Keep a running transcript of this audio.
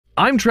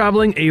I'm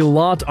traveling a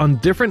lot on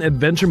different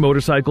adventure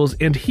motorcycles,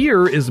 and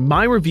here is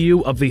my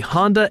review of the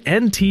Honda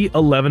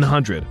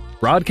NT1100,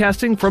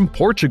 broadcasting from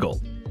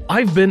Portugal.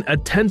 I've been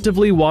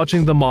attentively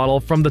watching the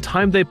model from the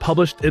time they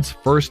published its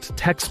first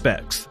tech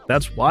specs.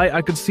 That's why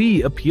I could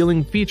see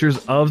appealing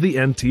features of the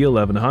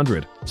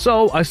NT1100.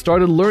 So I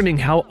started learning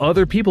how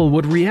other people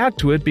would react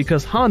to it,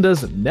 because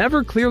Hondas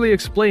never clearly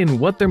explain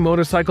what their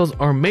motorcycles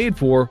are made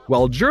for,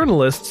 while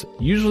journalists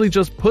usually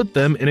just put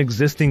them in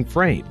existing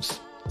frames.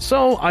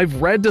 So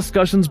I've read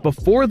discussions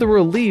before the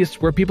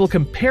release where people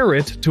compare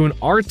it to an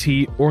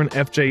RT or an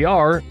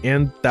FJR,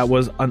 and that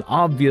was an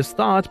obvious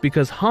thought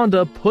because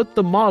Honda put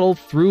the model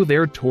through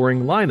their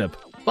touring lineup,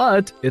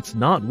 but it's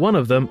not one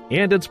of them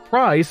and its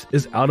price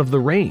is out of the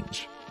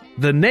range.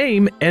 The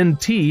name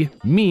NT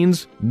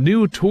means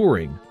new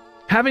touring.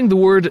 Having the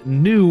word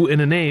new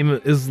in a name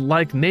is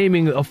like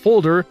naming a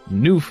folder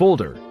new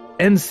folder.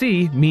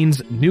 NC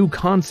means new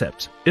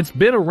concept. It's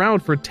been around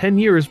for 10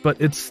 years, but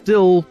it's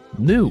still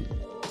new.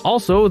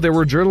 Also, there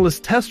were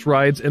journalist test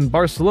rides in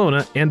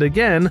Barcelona, and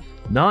again,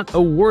 not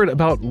a word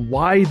about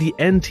why the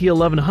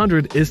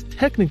NT1100 is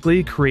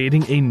technically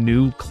creating a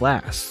new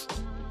class.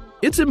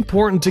 It's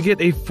important to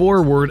get a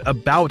foreword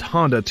about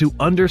Honda to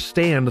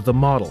understand the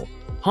model.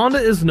 Honda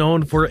is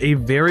known for a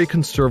very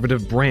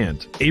conservative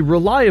brand, a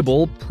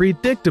reliable,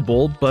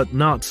 predictable, but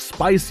not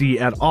spicy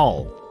at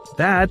all.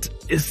 That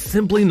is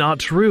simply not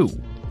true.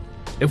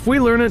 If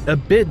we learn it a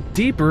bit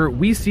deeper,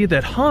 we see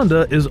that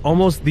Honda is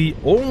almost the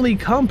only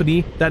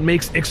company that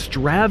makes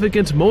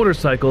extravagant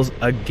motorcycles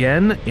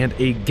again and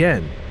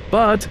again,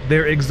 but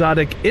they're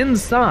exotic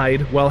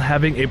inside while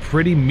having a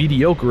pretty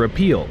mediocre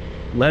appeal.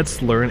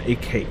 Let's learn a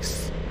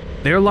case.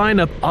 Their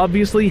lineup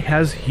obviously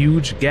has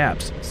huge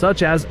gaps,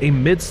 such as a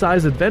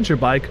mid-size adventure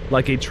bike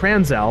like a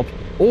Transalp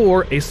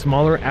or a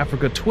smaller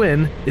Africa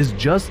Twin is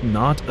just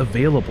not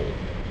available.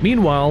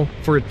 Meanwhile,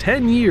 for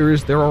 10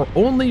 years, there are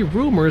only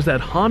rumors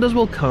that Hondas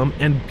will come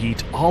and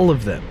beat all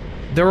of them.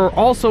 There are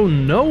also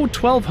no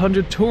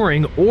 1200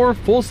 touring or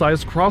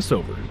full-size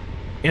crossover.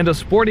 And a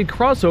sporty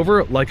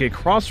crossover like a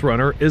Cross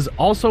Runner is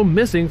also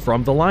missing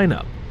from the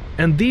lineup.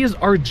 And these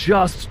are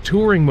just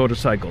touring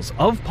motorcycles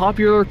of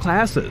popular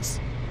classes.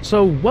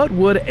 So what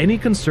would any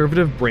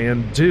conservative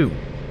brand do?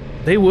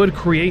 They would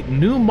create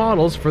new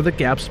models for the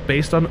gaps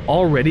based on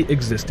already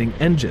existing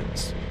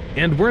engines.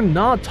 And we're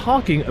not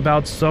talking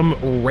about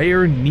some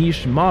rare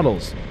niche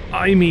models.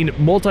 I mean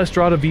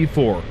Multistrada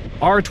V4,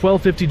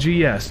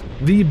 R1250 GS,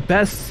 the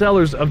best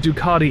sellers of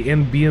Ducati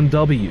and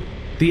BMW.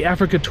 The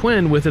Africa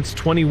Twin with its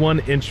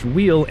 21-inch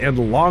wheel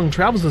and long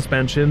travel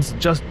suspensions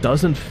just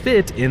doesn't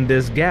fit in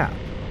this gap.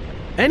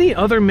 Any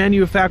other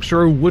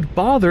manufacturer would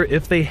bother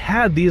if they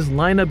had these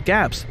lineup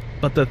gaps,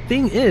 but the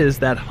thing is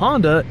that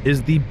Honda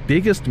is the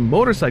biggest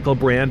motorcycle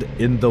brand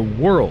in the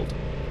world,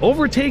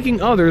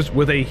 overtaking others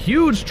with a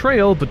huge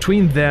trail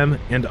between them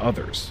and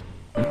others.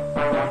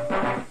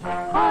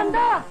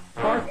 Honda,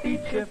 4-speed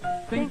shift,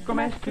 synchro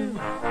mesh 2,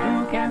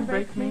 you can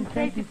brakes mean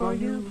safety for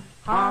you.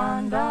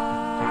 Honda,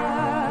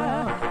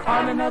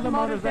 all another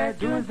motors there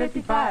doing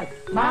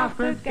 55 miles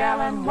per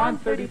gallon,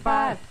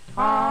 135.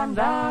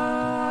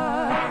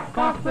 Honda,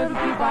 cost little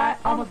to buy,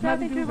 almost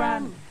nothing to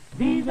run.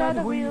 These are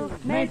the wheels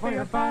made for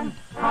your fun.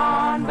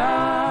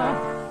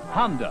 Honda.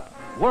 Honda,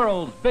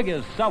 world's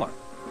biggest seller.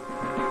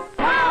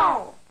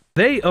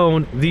 They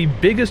own the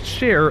biggest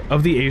share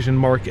of the Asian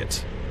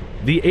market.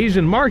 The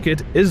Asian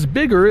market is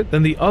bigger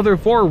than the other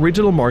 4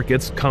 regional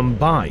markets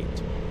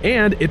combined.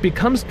 And it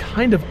becomes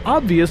kind of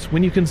obvious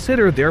when you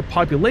consider their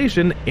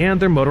population and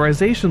their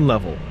motorization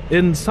level.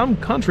 In some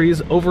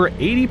countries, over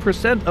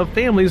 80% of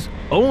families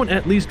own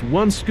at least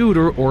one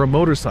scooter or a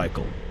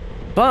motorcycle.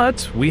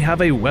 But we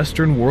have a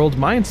Western world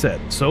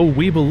mindset, so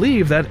we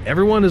believe that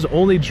everyone is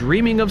only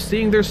dreaming of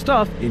seeing their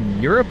stuff in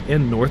Europe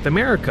and North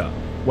America,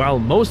 while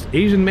most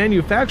Asian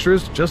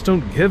manufacturers just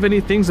don't give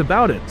any things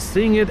about it,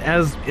 seeing it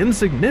as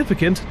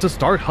insignificant to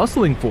start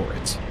hustling for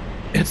it.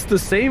 It's the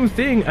same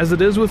thing as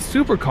it is with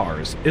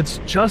supercars,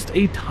 it's just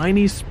a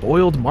tiny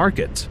spoiled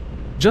market.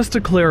 Just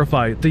to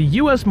clarify, the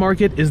US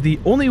market is the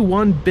only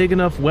one big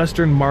enough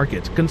Western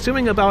market,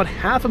 consuming about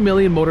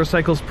 500,000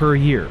 motorcycles per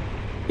year.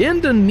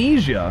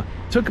 Indonesia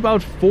took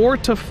about 4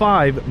 to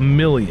 5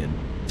 million.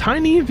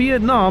 Tiny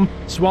Vietnam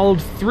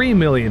swallowed 3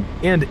 million,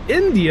 and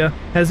India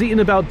has eaten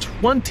about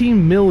 20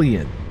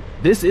 million.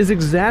 This is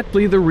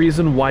exactly the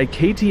reason why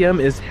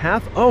KTM is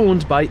half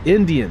owned by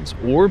Indians,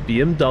 or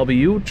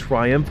BMW,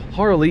 Triumph,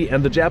 Harley,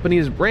 and the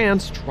Japanese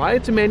brands try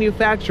to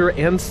manufacture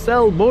and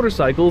sell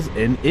motorcycles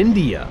in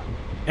India.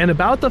 And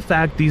about the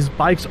fact these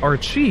bikes are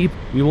cheap,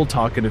 we will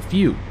talk in a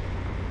few.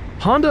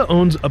 Honda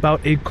owns about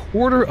a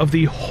quarter of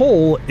the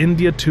whole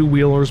India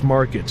two-wheelers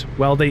market,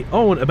 while they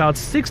own about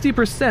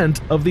 60%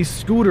 of the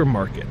scooter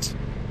market.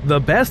 The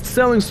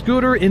best-selling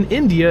scooter in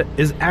India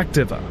is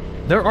Activa.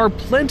 There are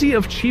plenty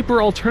of cheaper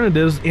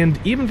alternatives, and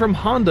even from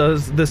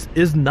Hondas, this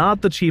is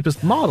not the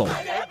cheapest model.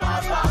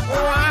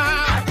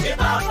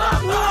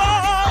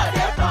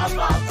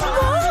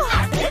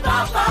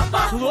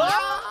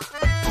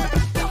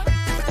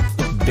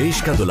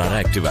 देश का दुलारा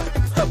Activa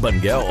बन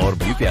गया और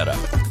भी प्यारा।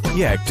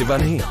 ये Activa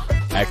नहीं,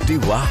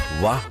 एक्टिवा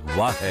वाह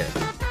वाह है.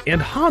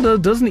 And Honda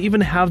doesn't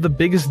even have the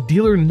biggest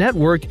dealer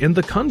network in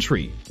the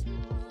country.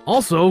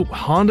 Also,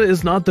 Honda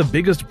is not the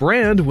biggest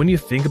brand when you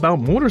think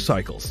about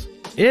motorcycles.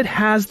 It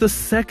has the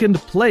second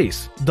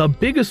place. The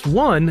biggest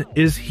one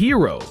is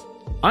Hero.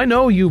 I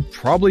know you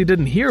probably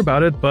didn't hear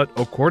about it, but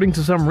according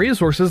to some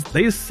resources,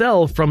 they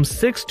sell from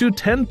 6 to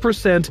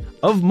 10%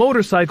 of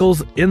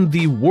motorcycles in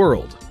the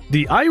world.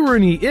 The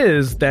irony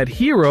is that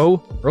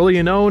Hero,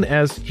 earlier known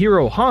as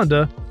Hero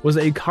Honda, was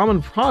a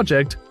common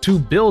project to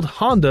build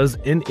Hondas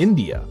in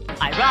India.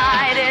 I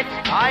ride it,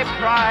 I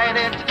pride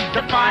it,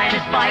 the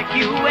finest bike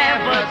you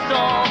ever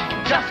saw.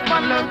 Just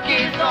one look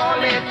is all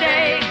it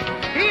takes.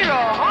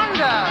 Hero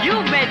Honda, you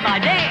made my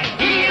day.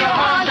 Hero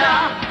Honda,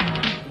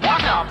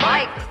 what a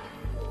bike.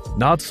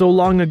 Not so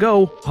long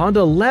ago,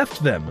 Honda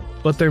left them,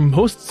 but their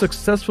most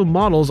successful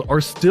models are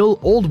still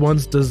old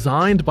ones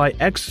designed by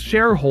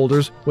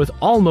ex-shareholders with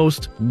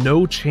almost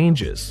no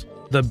changes.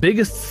 The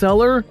biggest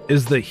seller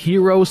is the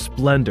Hero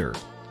Splendor.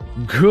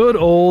 Good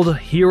old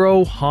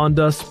Hero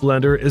Honda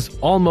Splendor is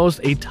almost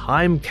a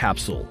time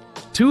capsule.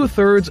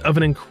 2/3 of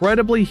an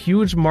incredibly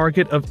huge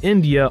market of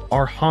India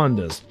are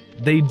Hondas.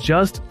 They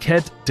just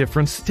get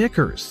different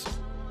stickers.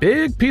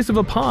 Big piece of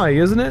a pie,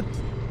 isn't it?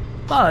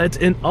 But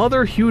in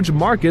other huge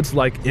markets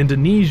like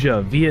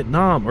Indonesia,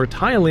 Vietnam, or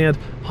Thailand,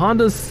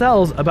 Honda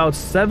sells about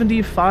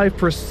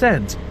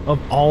 75% of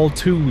all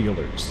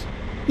two-wheelers.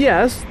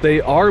 Yes,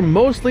 they are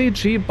mostly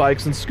cheap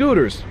bikes and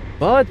scooters,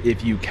 but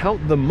if you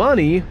count the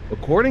money,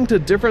 according to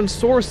different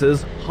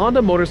sources,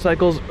 Honda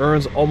motorcycles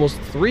earns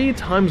almost 3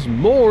 times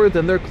more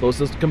than their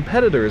closest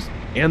competitors,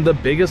 and the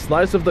biggest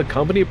slice of the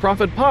company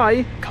profit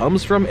pie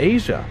comes from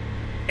Asia.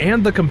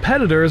 And the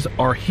competitors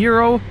are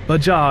Hero,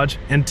 Bajaj,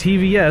 and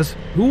TVS,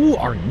 who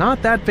are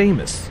not that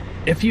famous.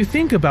 If you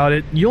think about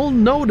it, you'll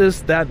notice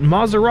that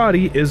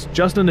Maserati is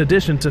just an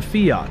addition to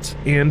Fiat,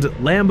 and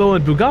Lambo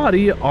and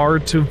Bugatti are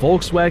to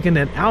Volkswagen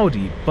and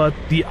Audi, but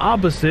the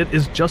opposite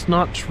is just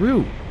not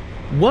true.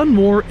 One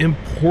more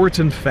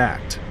important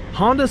fact.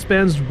 Honda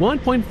spends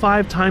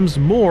 1.5 times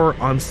more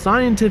on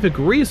scientific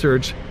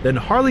research than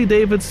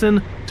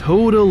Harley-Davidson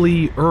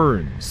totally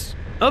earns.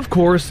 Of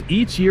course,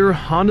 each year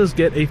Hondas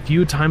get a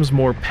few times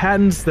more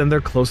patents than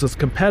their closest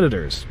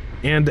competitors,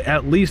 and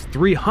at least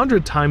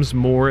 300 times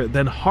more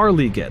than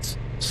Harley gets.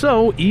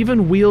 So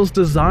even wheels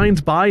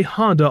designed by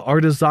Honda are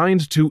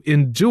designed to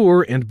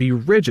endure and be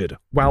rigid,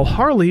 while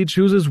Harley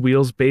chooses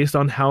wheels based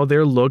on how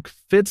their look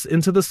fits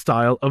into the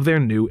style of their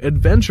new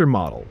adventure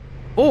model.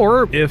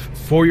 Or, if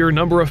for your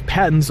number of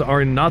patents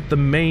are not the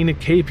main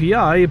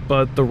KPI,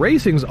 but the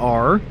racing's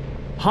are,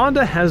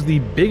 Honda has the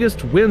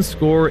biggest win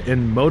score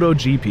in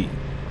MotoGP.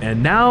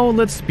 And now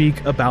let's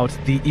speak about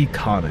the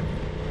economy.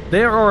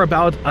 There are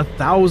about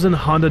 1,000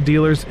 Honda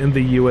dealers in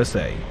the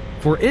USA.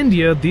 For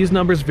India, these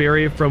numbers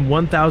vary from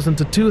 1,000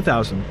 to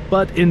 2,000,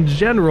 but in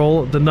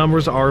general, the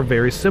numbers are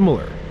very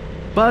similar.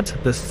 But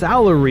the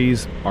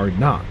salaries are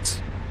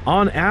not.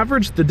 On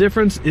average, the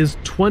difference is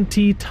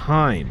 20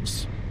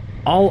 times.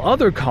 All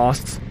other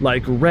costs,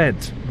 like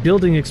rent,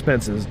 building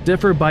expenses,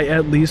 differ by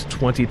at least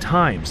 20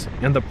 times,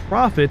 and the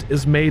profit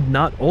is made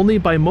not only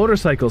by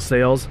motorcycle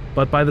sales,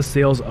 but by the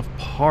sales of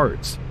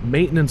parts,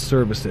 maintenance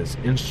services,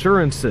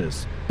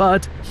 insurances.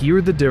 But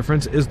here the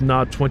difference is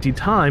not 20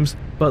 times,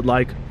 but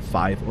like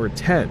 5 or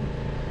 10.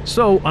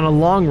 So, on a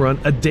long run,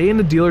 a day in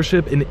a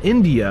dealership in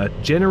India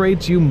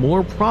generates you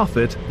more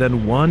profit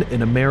than one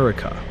in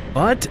America.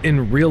 But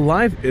in real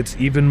life, it's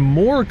even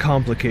more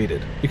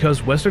complicated,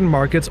 because Western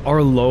markets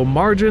are low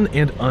margin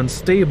and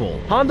unstable.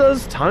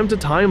 Hondas time to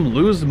time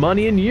lose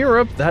money in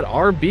Europe that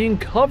are being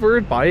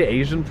covered by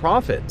Asian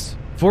profits.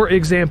 For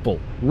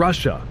example,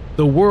 Russia,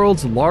 the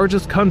world's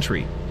largest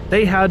country,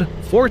 they had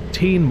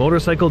 14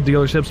 motorcycle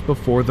dealerships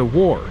before the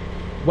war,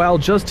 while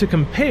just to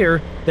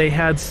compare, they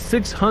had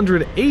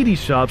 680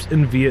 shops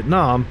in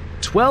Vietnam,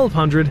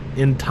 1,200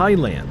 in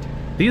Thailand.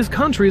 These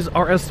countries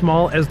are as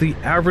small as the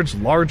average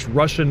large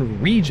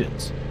Russian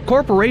regions.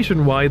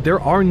 Corporation-wide, there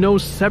are no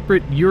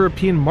separate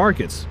European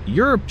markets.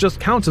 Europe just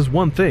counts as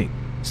one thing.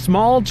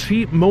 Small,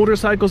 cheap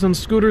motorcycles and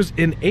scooters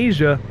in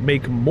Asia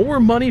make more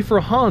money for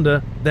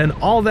Honda than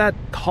all that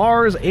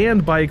cars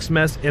and bikes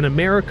mess in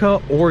America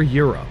or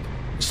Europe.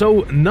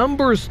 So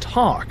numbers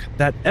talk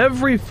that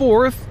every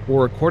fourth,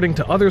 or according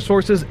to other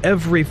sources,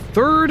 every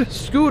third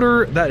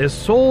scooter that is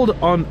sold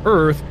on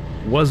Earth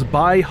was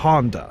by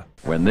Honda.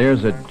 When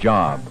there's a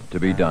job to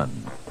be done,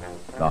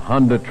 the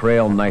Honda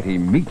Trail 90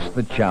 meets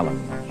the challenge.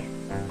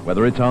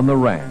 Whether it's on the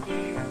ranch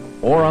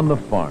or on the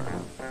farm,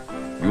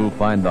 you'll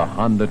find the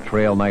Honda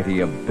Trail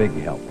 90 a big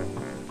help.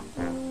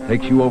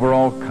 Takes you over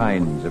all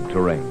kinds of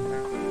terrain.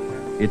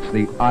 It's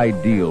the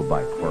ideal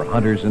bike for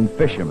hunters and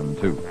fishermen,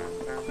 too.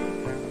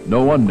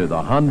 No wonder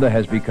the Honda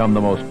has become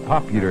the most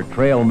popular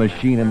trail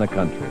machine in the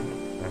country.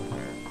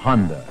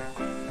 Honda,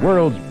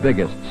 world's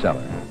biggest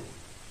seller.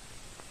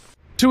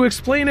 To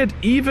explain it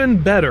even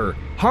better,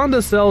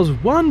 Honda sells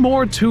one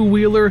more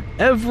two-wheeler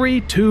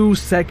every 2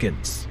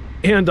 seconds.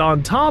 And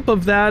on top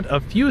of that, a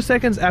few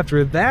seconds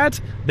after that,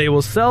 they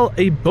will sell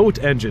a boat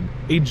engine,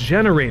 a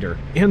generator,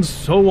 and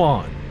so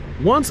on.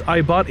 Once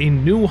I bought a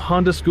new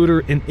Honda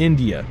scooter in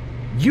India.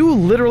 You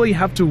literally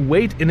have to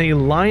wait in a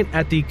line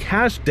at the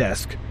cash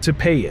desk to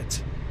pay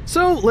it.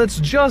 So let's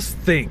just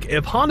think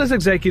if Honda's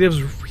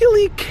executives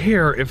really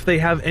care if they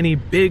have any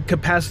big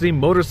capacity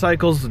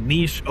motorcycles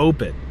niche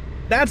open.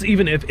 That's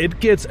even if it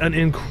gets an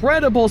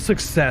incredible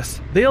success,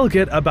 they'll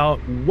get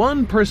about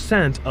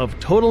 1% of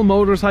total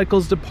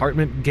motorcycles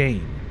department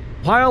gain.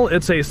 While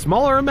it's a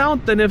smaller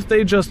amount than if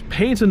they just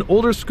paint an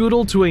older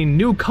scooter to a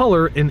new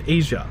color in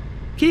Asia.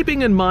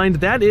 Keeping in mind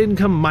that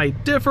income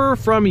might differ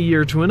from a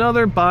year to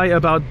another by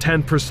about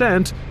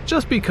 10%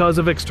 just because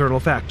of external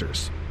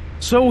factors.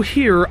 So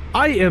here,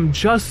 I am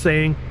just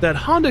saying that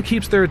Honda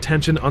keeps their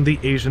attention on the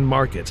Asian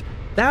market.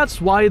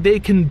 That's why they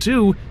can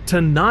do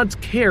to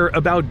not care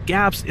about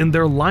gaps in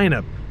their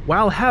lineup,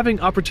 while having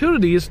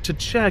opportunities to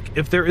check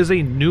if there is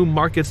a new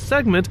market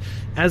segment,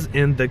 as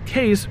in the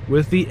case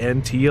with the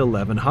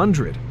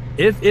NT1100.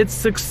 If it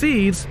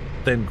succeeds,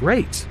 then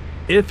great.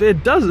 If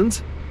it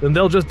doesn't, then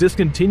they'll just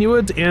discontinue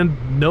it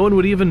and no one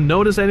would even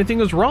notice anything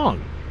is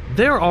wrong.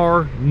 There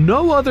are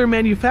no other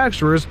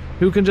manufacturers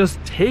who can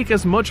just take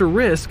as much a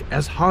risk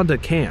as Honda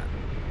can.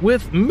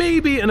 With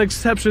maybe an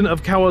exception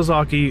of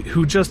Kawasaki,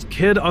 who just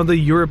kid on the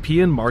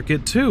European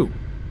market too.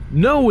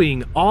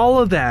 Knowing all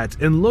of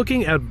that and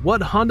looking at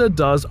what Honda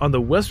does on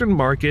the Western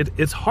market,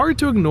 it's hard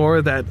to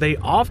ignore that they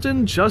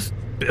often just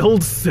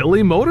build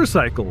silly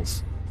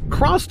motorcycles.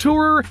 Cross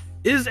Tourer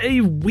is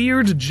a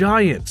weird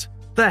giant.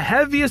 The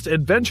heaviest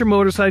adventure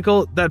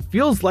motorcycle that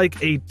feels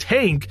like a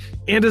tank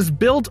and is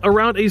built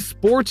around a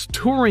sports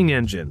touring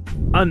engine.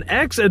 An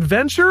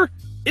X-Adventure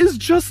is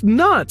just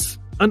nuts.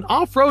 An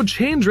off-road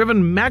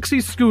chain-driven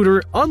maxi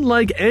scooter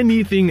unlike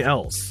anything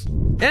else.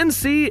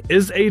 NC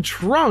is a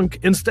trunk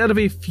instead of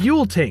a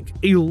fuel tank,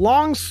 a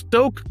long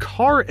stoke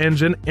car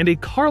engine, and a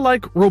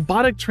car-like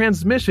robotic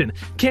transmission.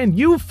 Can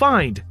you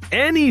find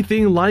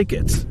anything like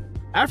it?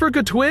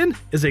 Africa Twin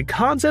is a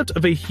concept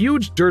of a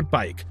huge dirt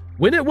bike.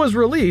 When it was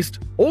released,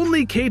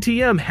 only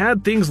KTM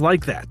had things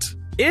like that.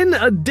 In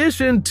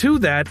addition to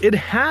that, it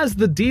has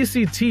the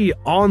DCT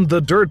on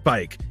the dirt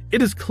bike.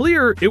 It is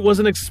clear it was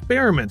an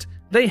experiment.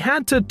 They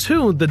had to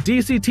tune the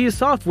DCT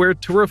software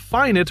to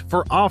refine it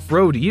for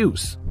off-road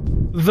use.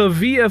 The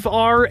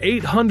VFR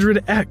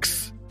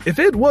 800X. If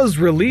it was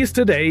released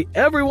today,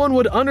 everyone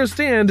would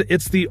understand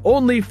it's the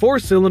only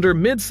 4-cylinder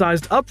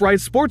mid-sized upright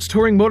sports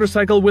touring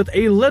motorcycle with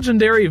a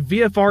legendary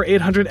VFR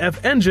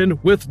 800F engine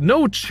with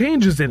no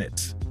changes in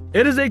it.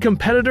 It is a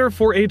competitor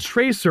for a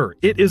Tracer.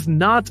 It is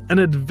not an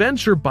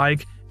adventure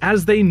bike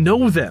as they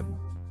know them.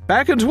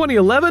 Back in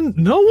 2011,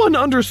 no one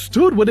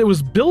understood what it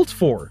was built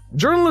for.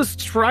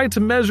 Journalists tried to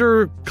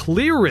measure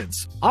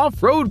clearance,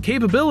 off-road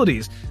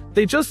capabilities.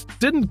 They just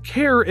didn't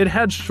care it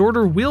had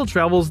shorter wheel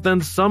travels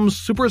than some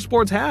super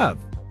sports have.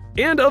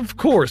 And of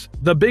course,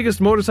 the biggest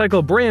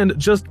motorcycle brand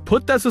just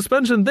put that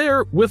suspension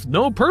there with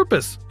no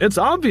purpose. It's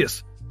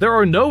obvious. There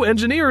are no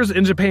engineers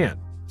in Japan.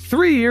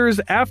 3 years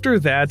after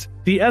that,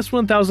 the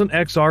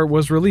S1000XR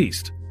was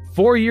released.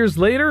 4 years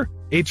later,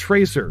 a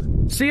Tracer.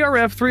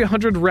 CRF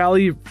 300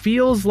 Rally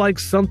feels like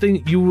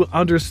something you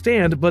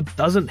understand but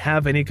doesn't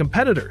have any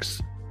competitors.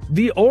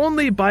 The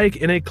only bike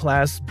in a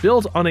class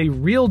built on a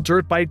real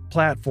dirt bike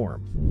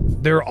platform.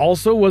 There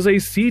also was a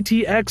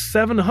CTX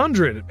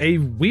 700, a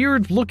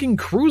weird-looking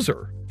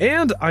cruiser.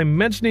 And I'm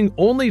mentioning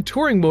only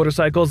touring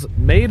motorcycles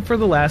made for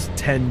the last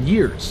 10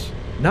 years.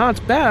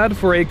 Not bad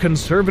for a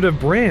conservative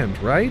brand,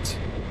 right?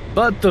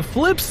 But the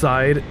flip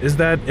side is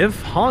that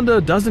if Honda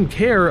doesn't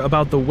care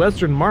about the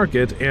Western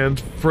market, and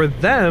for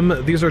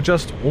them these are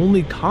just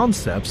only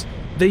concepts,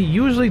 they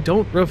usually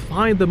don't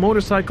refine the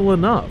motorcycle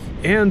enough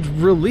and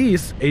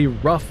release a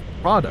rough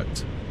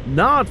product.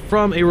 Not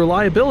from a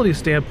reliability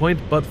standpoint,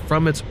 but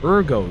from its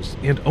ergos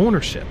and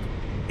ownership.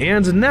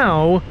 And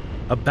now,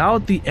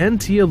 about the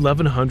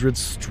NT1100's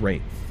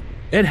strength.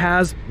 It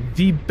has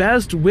the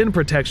best wind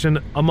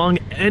protection among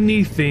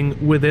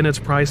anything within its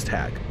price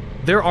tag.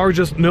 There are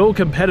just no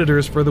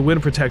competitors for the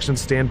wind protection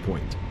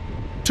standpoint.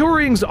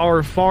 Tourings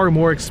are far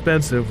more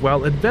expensive,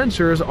 while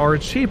adventures are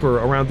cheaper,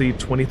 around the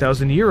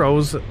 20,000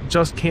 euros,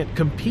 just can't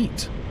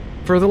compete.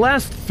 For the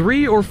last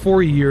 3 or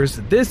 4 years,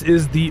 this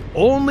is the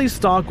only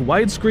stock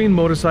widescreen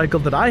motorcycle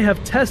that I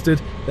have tested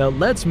that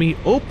lets me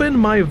open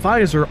my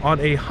visor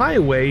on a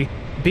highway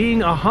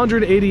being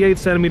 188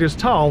 centimeters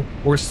tall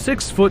or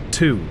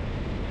 6'2".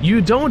 You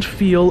don't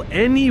feel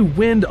any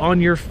wind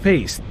on your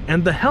face,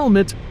 and the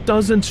helmet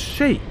doesn't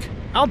shake.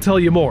 I'll tell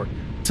you more.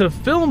 To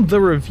film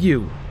the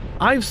review,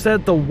 I've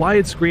set the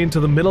widescreen to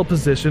the middle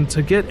position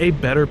to get a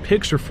better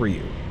picture for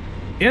you.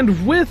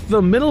 And with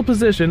the middle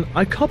position,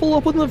 I couple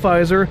up with the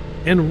visor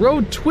and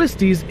rode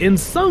twisties in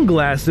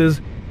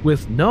sunglasses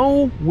with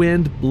no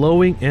wind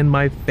blowing in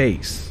my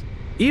face.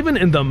 Even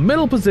in the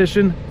middle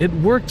position, it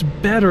worked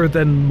better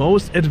than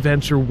most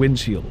adventure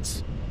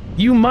windshields.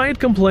 You might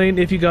complain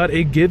if you got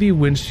a givey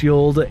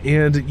windshield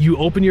and you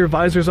open your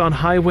visors on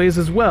highways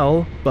as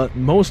well, but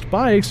most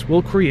bikes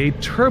will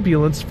create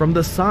turbulence from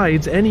the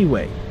sides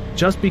anyway,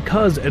 just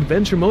because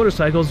adventure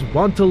motorcycles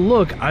want to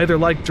look either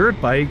like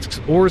dirt bikes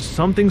or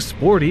something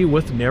sporty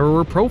with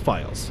narrower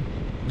profiles.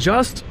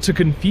 Just to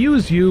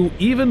confuse you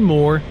even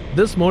more,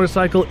 this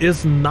motorcycle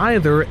is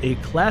neither a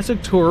classic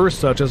tourer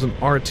such as an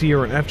RT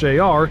or an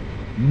FJR,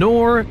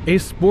 nor a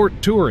sport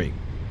touring.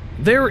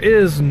 There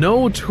is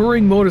no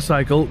touring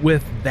motorcycle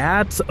with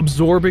that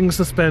absorbing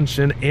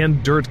suspension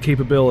and dirt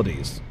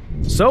capabilities.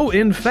 So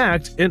in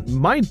fact, it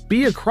might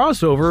be a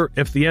crossover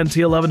if the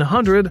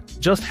NT1100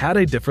 just had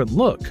a different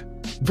look.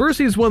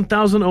 Versys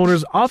 1000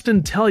 owners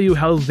often tell you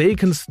how they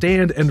can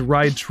stand and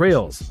ride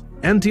trails.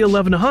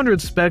 NT1100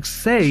 specs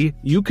say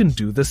you can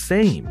do the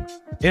same.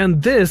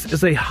 And this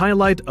is a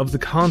highlight of the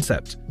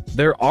concept.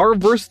 There are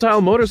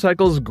versatile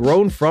motorcycles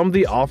grown from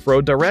the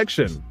off-road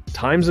direction.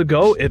 Times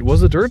ago, it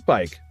was a dirt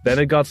bike. Then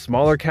it got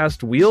smaller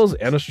cast wheels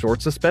and a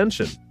short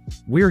suspension.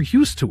 We're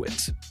used to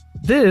it.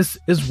 This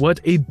is what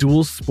a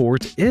dual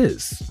sport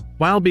is.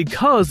 While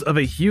because of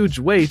a huge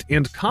weight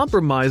and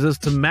compromises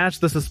to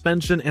match the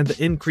suspension and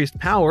the increased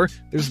power,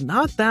 there's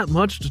not that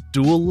much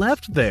dual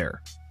left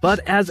there.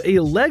 But as a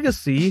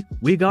legacy,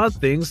 we got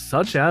things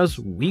such as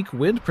weak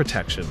wind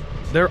protection.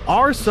 There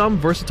are some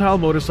versatile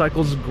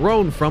motorcycles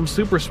grown from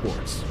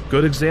supersports.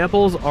 Good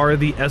examples are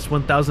the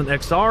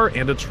S1000XR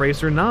and a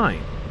Tracer 9.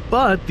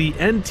 But the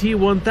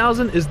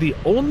NT1000 is the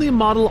only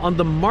model on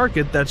the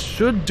market that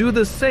should do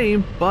the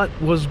same but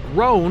was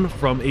grown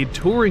from a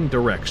touring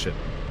direction.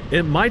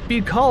 It might be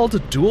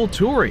called dual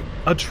touring,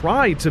 a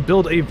try to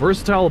build a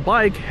versatile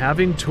bike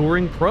having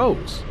touring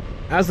pros.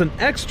 As an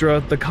extra,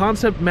 the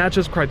concept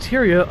matches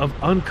criteria of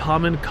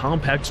uncommon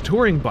compact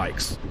touring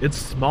bikes. It's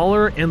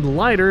smaller and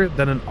lighter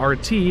than an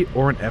RT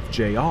or an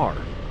FJR.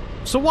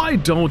 So why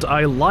don't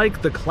I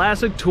like the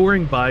classic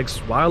touring bikes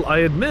while I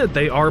admit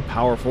they are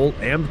powerful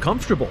and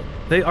comfortable?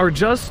 They are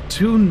just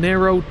too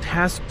narrow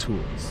task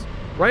tools.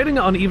 Riding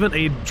on even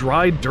a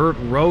dry dirt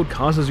road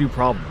causes you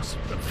problems.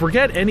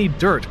 Forget any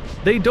dirt,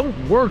 they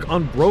don't work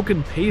on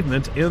broken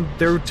pavement and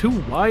they're too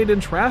wide in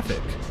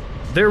traffic.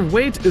 Their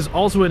weight is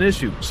also an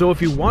issue, so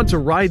if you want to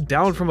ride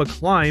down from a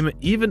climb,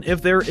 even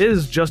if there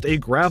is just a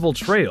gravel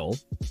trail,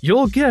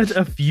 you'll get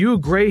a few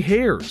gray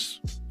hairs.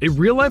 A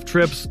real-life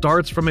trip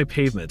starts from a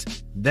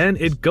pavement, then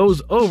it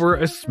goes over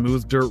a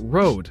smooth dirt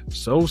road,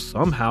 so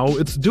somehow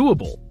it's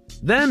doable.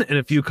 Then, in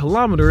a few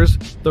kilometers,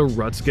 the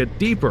ruts get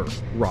deeper,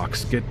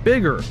 rocks get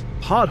bigger,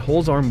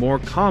 potholes are more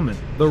common,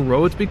 the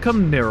roads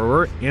become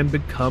narrower and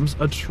becomes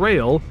a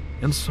trail,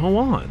 and so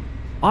on.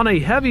 On a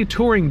heavy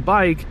touring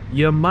bike,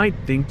 you might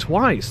think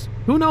twice.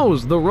 Who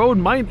knows, the road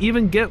might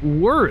even get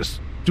worse.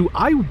 Do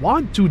I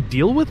want to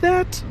deal with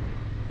that?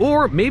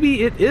 Or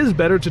maybe it is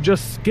better to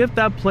just skip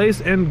that place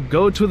and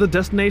go to the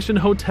destination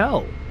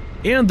hotel.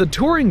 And the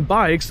touring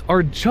bikes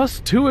are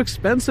just too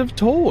expensive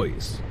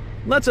toys.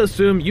 Let's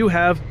assume you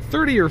have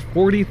 30 or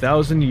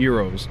 40,000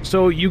 euros,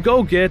 so you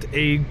go get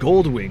a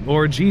Goldwing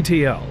or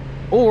GTL.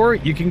 Or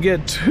you can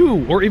get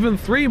 2 or even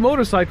 3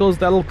 motorcycles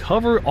that'll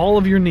cover all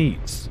of your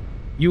needs.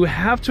 You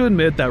have to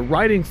admit that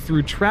riding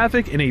through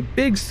traffic in a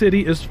big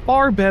city is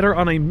far better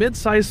on a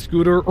mid-sized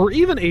scooter or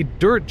even a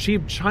dirt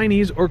cheap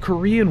Chinese or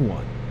Korean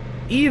one.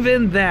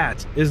 Even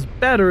that is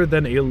better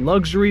than a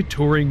luxury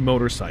touring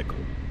motorcycle.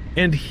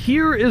 And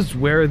here is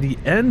where the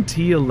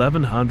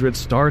NT1100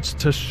 starts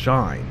to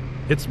shine.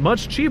 It's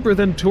much cheaper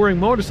than touring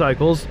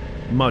motorcycles,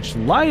 much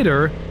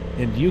lighter,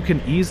 and you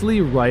can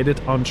easily ride it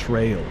on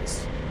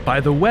trails. By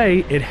the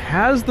way, it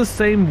has the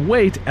same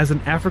weight as an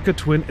Africa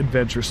Twin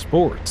Adventure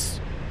Sports.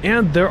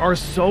 And there are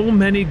so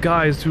many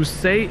guys who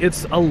say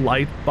it's a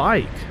light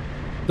bike.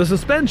 The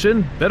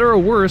suspension, better or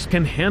worse,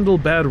 can handle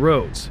bad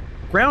roads.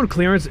 Ground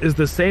clearance is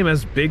the same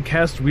as big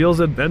cast wheels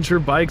adventure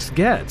bikes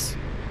get.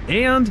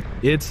 And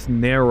it's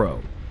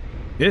narrow.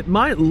 It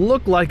might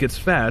look like it's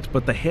fat,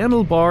 but the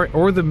handlebar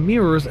or the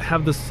mirrors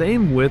have the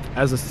same width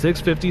as a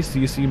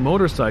 650cc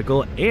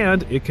motorcycle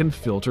and it can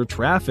filter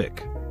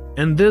traffic.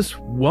 And this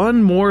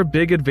one more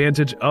big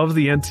advantage of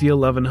the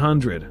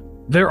NT1100.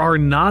 There are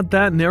not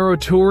that narrow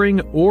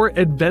touring or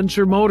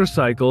adventure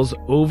motorcycles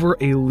over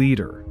a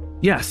liter.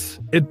 Yes,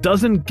 it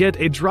doesn't get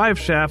a drive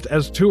shaft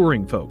as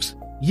touring folks.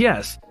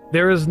 Yes,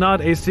 there is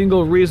not a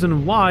single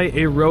reason why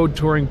a road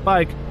touring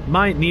bike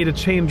might need a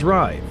chain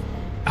drive.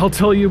 I'll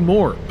tell you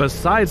more,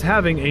 besides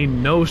having a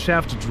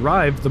no-shaft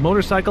drive, the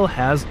motorcycle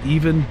has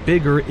even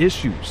bigger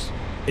issues.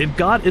 It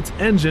got its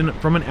engine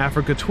from an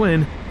Africa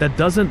Twin that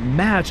doesn't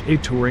match a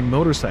touring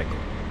motorcycle.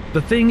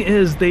 The thing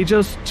is, they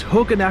just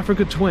took an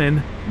Africa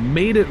Twin,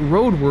 made it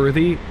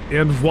roadworthy,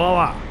 and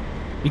voila!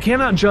 You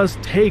cannot just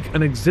take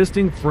an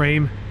existing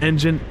frame,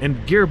 engine, and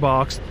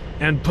gearbox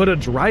and put a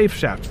drive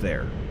shaft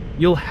there.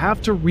 You'll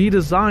have to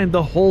redesign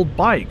the whole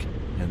bike,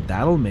 and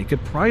that'll make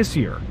it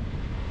pricier.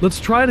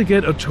 Let's try to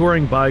get a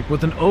touring bike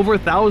with an over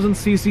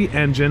 1000cc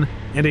engine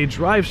and a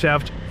drive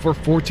shaft for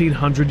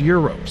 1400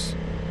 euros.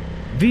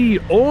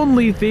 The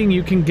only thing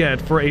you can get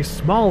for a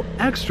small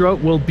extra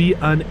will be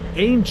an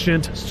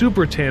ancient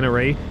Super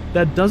Tanneray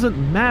that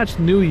doesn't match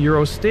new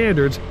Euro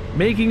standards,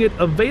 making it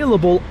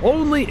available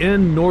only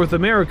in North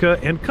America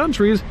and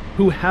countries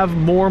who have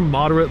more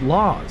moderate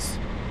laws.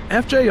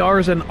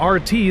 FJRs and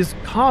RTs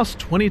cost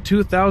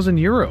 22,000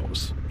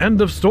 euros. End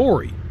of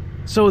story.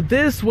 So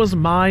this was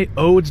my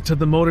ode to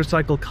the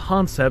motorcycle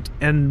concept,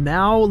 and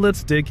now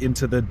let's dig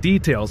into the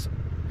details,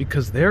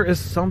 because there is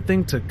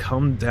something to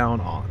come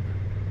down on.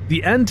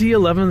 The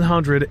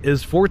NT1100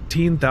 is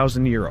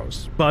 14,000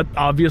 euros, but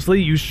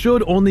obviously you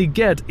should only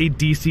get a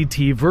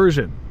DCT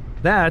version.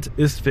 That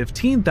is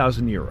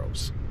 15,000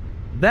 euros.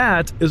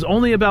 That is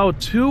only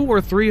about 200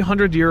 or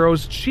 300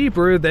 euros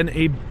cheaper than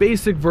a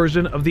basic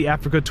version of the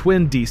Africa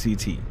Twin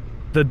DCT.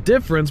 The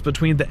difference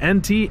between the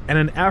NT and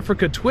an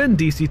Africa Twin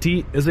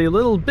DCT is a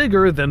little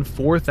bigger than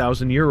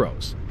 4,000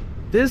 euros.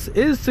 This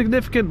is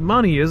significant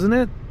money, isn't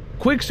it?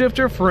 Quick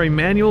shifter for a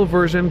manual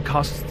version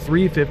costs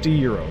 350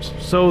 euros,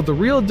 so the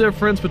real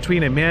difference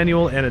between a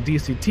manual and a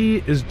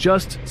DCT is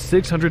just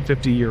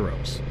 650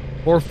 euros,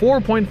 or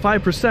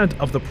 4.5%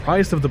 of the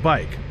price of the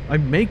bike.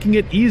 I'm making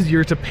it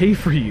easier to pay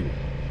for you.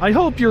 I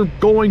hope you're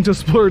going to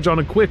splurge on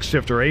a quick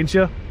shifter, ain't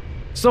ya?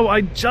 So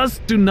I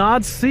just do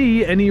not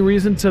see any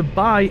reason to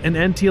buy an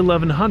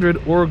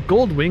NT1100 or a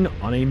Goldwing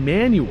on a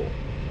manual.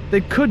 They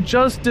could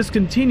just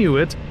discontinue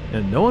it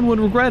and no one would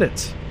regret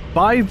it.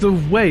 By the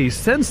way,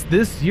 since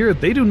this year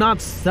they do not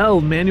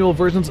sell manual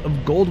versions of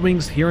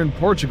Goldwings here in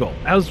Portugal,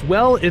 as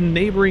well in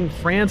neighboring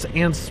France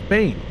and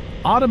Spain.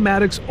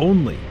 Automatics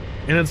only.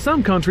 And in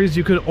some countries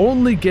you could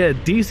only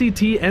get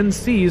DCT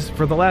NCs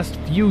for the last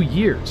few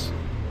years.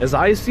 As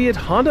I see it,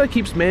 Honda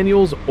keeps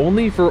manuals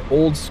only for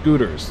old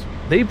scooters.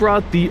 They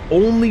brought the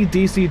only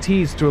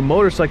DCTs to a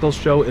motorcycle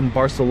show in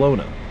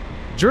Barcelona.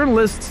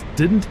 Journalists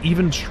didn't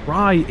even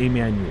try a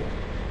manual.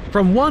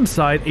 From one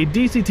side, a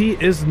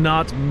DCT is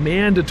not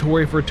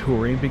mandatory for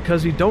touring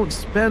because you don't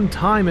spend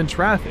time in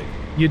traffic.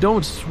 You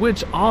don't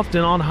switch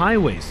often on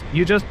highways.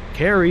 You just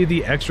carry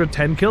the extra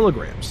 10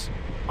 kilograms.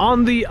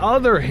 On the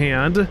other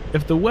hand,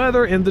 if the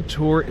weather in the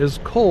tour is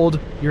cold,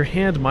 your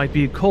hand might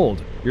be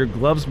cold, your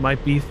gloves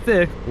might be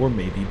thick, or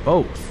maybe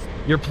both.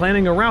 You're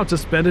planning a route to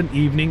spend an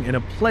evening in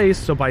a place,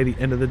 so by the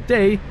end of the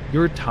day,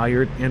 you're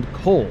tired and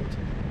cold.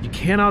 You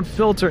cannot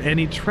filter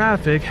any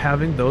traffic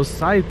having those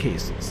side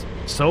cases.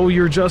 So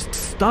you're just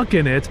stuck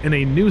in it in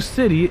a new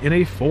city in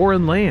a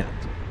foreign land.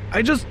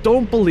 I just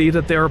don't believe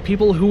that there are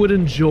people who would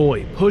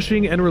enjoy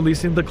pushing and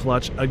releasing the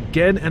clutch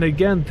again and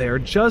again there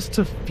just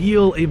to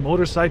feel a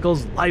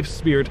motorcycle's life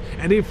spirit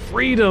and a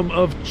freedom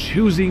of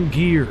choosing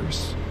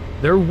gears.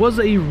 There was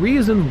a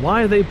reason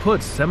why they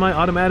put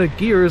semi-automatic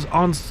gears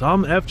on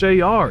some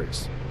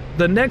FJRs.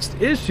 The next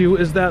issue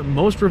is that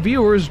most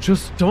reviewers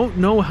just don't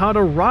know how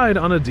to ride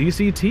on a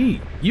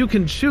DCT. You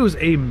can choose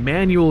a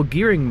manual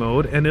gearing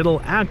mode and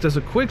it'll act as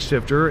a quick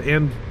shifter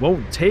and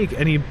won't take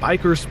any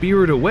biker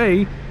spirit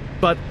away,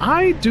 but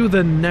I do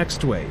the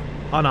next way.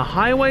 On a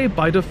highway,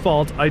 by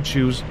default, I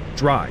choose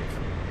drive.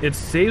 It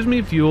saves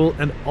me fuel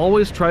and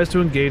always tries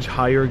to engage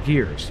higher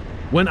gears.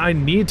 When I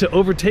need to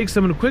overtake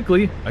someone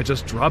quickly, I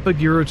just drop a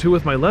gear or two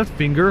with my left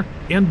finger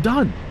and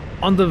done.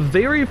 On the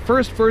very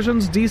first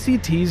versions,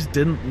 DCTs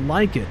didn't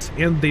like it,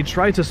 and they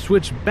tried to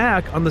switch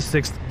back on the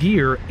 6th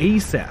gear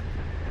ASAP.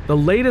 The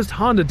latest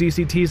Honda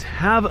DCTs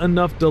have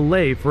enough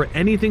delay for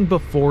anything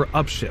before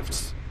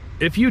upshifts.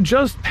 If you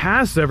just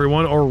pass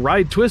everyone or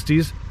ride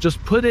twisties,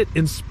 just put it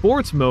in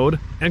sports mode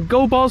and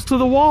go balls to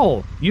the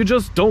wall. You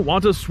just don't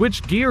want to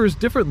switch gears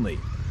differently.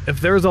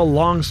 If there's a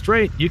long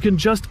straight, you can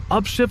just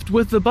upshift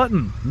with the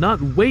button, not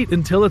wait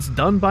until it's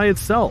done by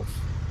itself.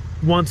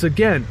 Once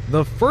again,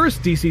 the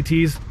first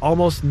DCTs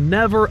almost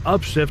never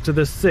upshift to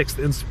the 6th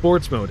in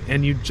sports mode,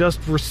 and you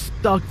just were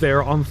stuck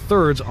there on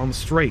thirds on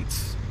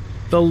straights.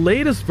 The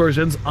latest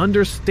versions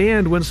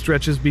understand when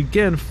stretches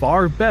begin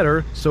far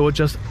better, so it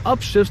just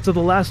upshifts to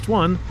the last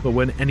one, but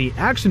when any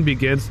action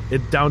begins,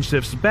 it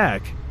downshifts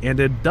back, and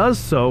it does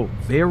so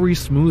very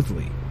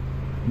smoothly.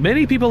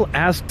 Many people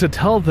ask to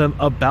tell them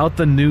about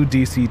the new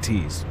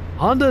DCTs.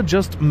 Honda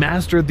just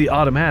mastered the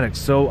automatics,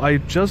 so I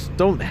just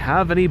don't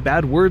have any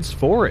bad words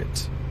for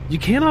it. You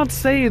cannot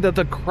say that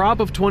the crop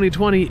of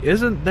 2020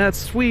 isn't that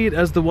sweet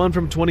as the one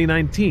from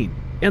 2019.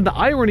 And the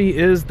irony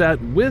is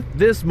that with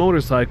this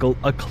motorcycle,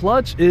 a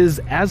clutch is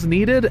as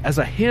needed as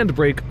a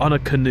handbrake on a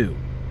canoe.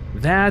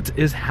 That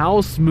is how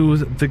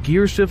smooth the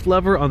gear shift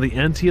lever on the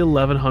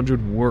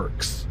NT1100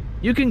 works.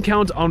 You can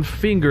count on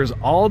fingers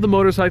all the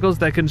motorcycles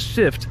that can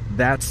shift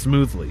that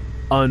smoothly.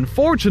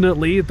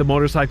 Unfortunately, the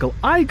motorcycle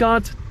I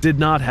got did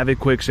not have a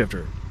quick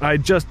shifter. I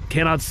just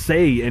cannot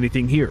say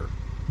anything here.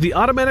 The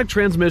automatic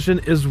transmission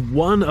is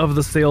one of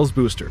the sales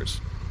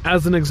boosters.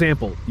 As an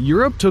example,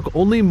 Europe took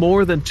only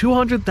more than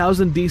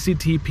 200,000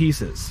 DCT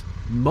pieces.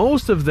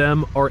 Most of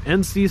them are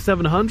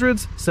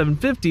NC700s,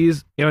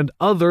 750s, and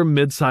other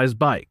mid-size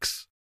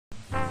bikes.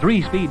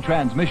 3-speed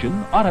transmission,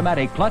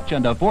 automatic clutch,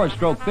 and a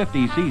 4-stroke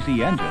 50cc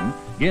engine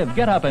give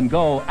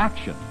get-up-and-go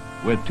action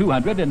with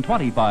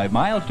 225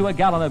 miles to a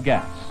gallon of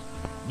gas.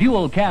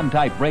 Dual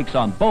cam-type brakes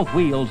on both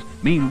wheels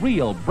mean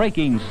real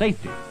braking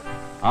safety.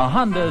 A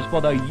Honda's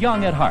for the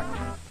young at heart.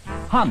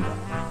 Honda,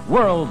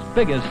 world's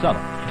biggest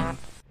seller.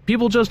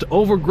 People just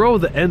overgrow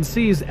the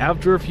NCs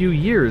after a few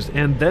years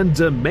and then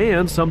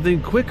demand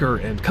something quicker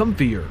and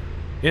comfier.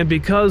 And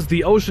because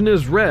the ocean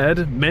is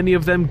red, many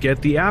of them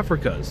get the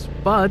Africas.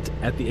 But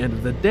at the end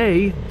of the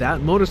day,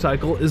 that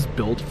motorcycle is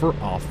built for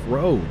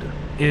off-road.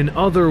 In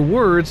other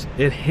words,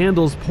 it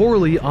handles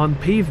poorly on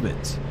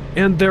pavement.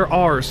 And there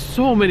are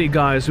so many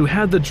guys who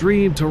had the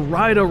dream to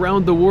ride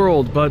around the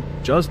world but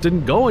just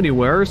didn't go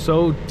anywhere,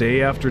 so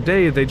day after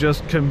day they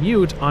just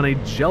commute on a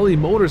jelly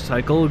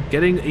motorcycle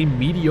getting a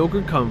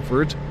mediocre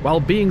comfort while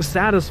being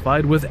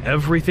satisfied with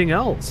everything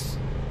else.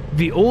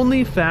 The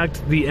only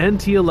fact the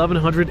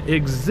NT1100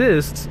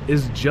 exists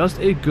is just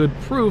a good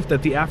proof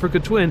that the Africa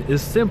Twin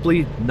is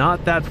simply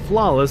not that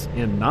flawless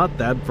and not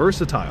that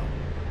versatile.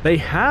 They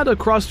had a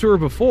cross tour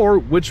before,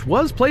 which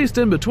was placed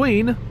in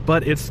between,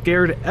 but it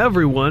scared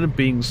everyone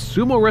being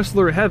sumo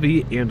wrestler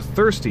heavy and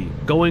thirsty,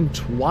 going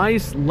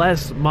twice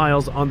less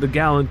miles on the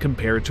gallon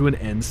compared to an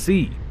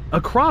NC. A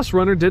cross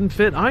runner didn't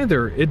fit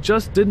either, it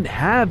just didn't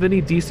have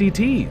any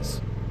DCTs.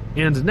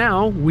 And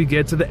now we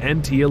get to the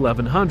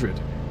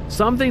NT1100.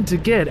 Something to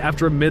get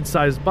after a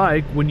mid-sized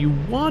bike when you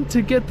want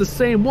to get the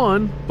same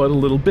one, but a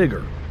little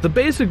bigger. The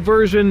basic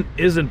version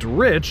isn't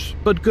rich,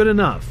 but good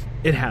enough.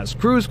 It has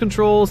cruise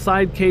control,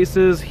 side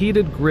cases,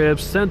 heated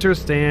grips, center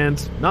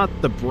stands, not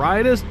the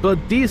brightest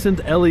but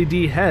decent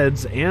LED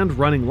heads and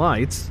running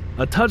lights,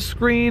 a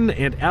touchscreen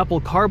and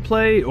Apple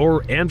CarPlay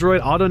or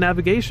Android Auto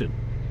navigation.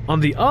 On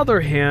the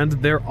other hand,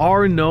 there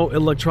are no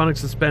electronic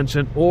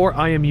suspension or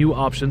IMU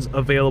options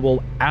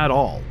available at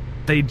all.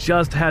 They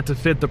just had to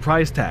fit the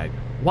price tag,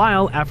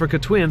 while Africa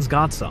Twins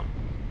got some.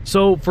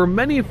 So for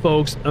many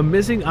folks, a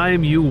missing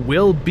IMU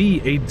will be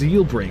a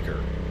deal breaker,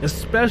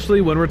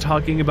 especially when we're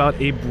talking about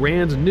a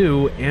brand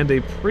new and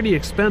a pretty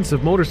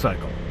expensive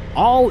motorcycle.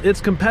 All its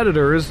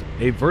competitors,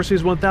 a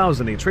Versys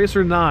 1000, a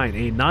Tracer 9,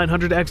 a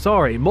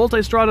 900XR, a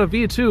Multistrada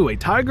V2, a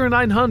Tiger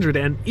 900,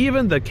 and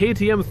even the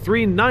KTM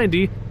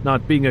 390,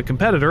 not being a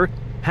competitor,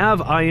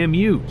 have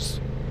IMUs.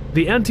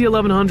 The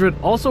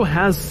NT1100 also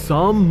has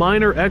some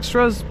minor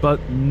extras,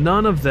 but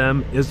none of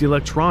them is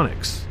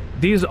electronics.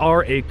 These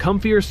are a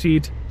comfier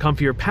seat,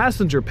 comfier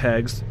passenger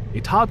pegs,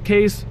 a top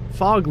case,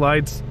 fog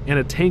lights, and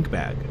a tank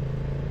bag.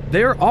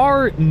 There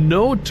are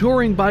no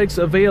touring bikes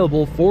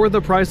available for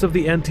the price of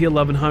the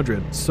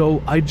NT1100,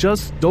 so I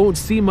just don't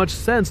see much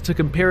sense to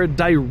compare it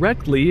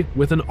directly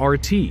with an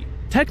RT.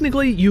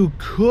 Technically, you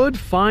could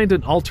find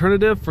an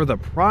alternative for the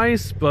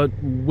price, but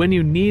when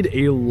you need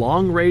a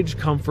long-range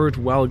comfort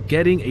while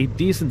getting a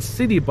decent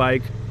city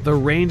bike, the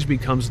range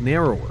becomes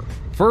narrower.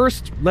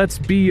 First, let's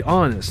be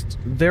honest,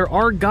 there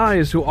are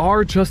guys who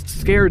are just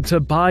scared to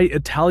buy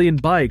Italian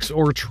bikes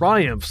or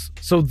Triumphs,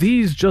 so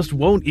these just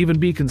won't even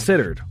be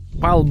considered.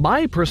 While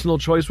my personal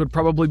choice would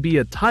probably be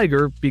a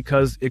Tiger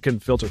because it can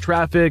filter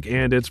traffic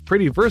and it's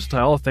pretty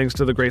versatile thanks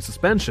to the great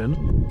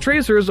suspension,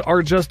 Tracers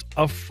are just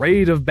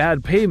afraid of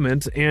bad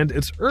pavement and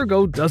its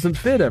ergo doesn't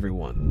fit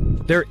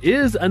everyone. There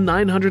is a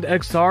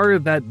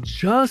 900XR that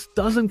just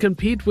doesn't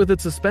compete with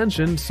its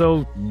suspension,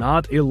 so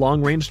not a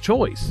long-range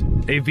choice.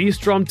 A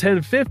V-Strom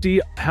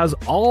 1050 has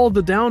all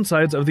the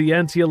downsides of the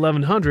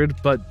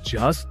NT1100 but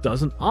just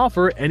doesn't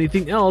offer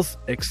anything else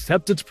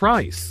except its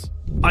price.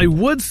 I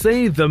would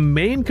say the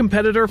main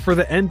competitor for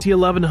the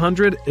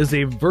NT1100 is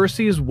a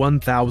Versys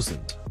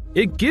 1000.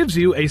 It gives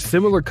you a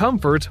similar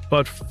comfort,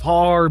 but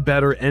far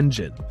better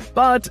engine.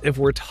 But if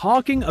we're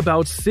talking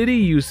about city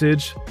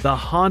usage, the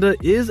Honda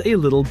is a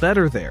little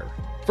better there.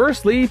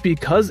 Firstly,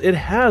 because it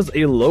has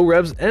a low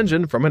revs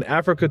engine from an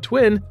Africa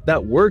Twin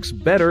that works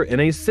better in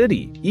a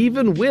city,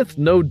 even with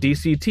no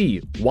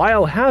DCT,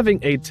 while having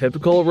a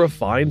typical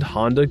refined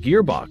Honda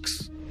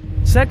gearbox.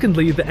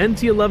 Secondly, the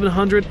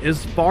NT1100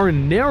 is far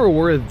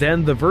narrower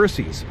than the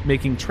Versys,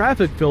 making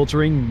traffic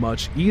filtering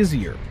much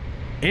easier.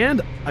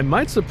 And I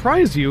might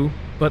surprise you,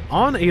 but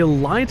on a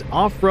light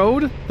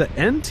off-road, the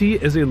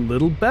NT is a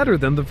little better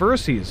than the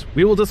Versys.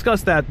 We will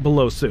discuss that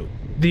below soon.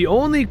 The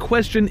only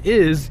question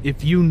is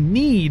if you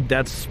need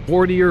that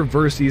sportier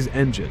Versys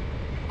engine.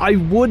 I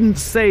wouldn't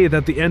say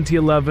that the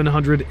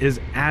NT1100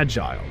 is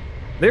agile.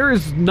 There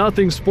is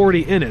nothing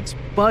sporty in it,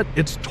 but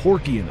it's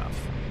torquey enough.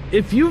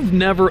 If you've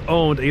never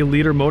owned a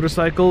liter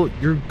motorcycle,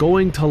 you're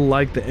going to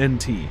like the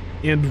NT,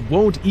 and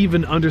won't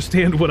even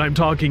understand what I'm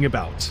talking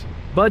about.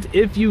 But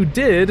if you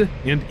did,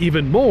 and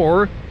even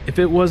more, if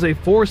it was a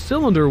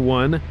 4-cylinder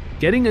one,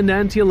 getting an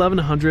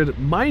NT1100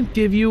 might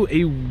give you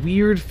a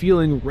weird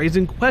feeling,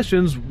 raising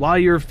questions why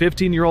your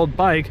 15-year-old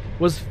bike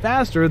was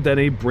faster than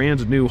a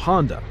brand new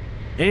Honda.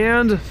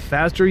 And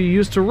faster you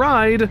used to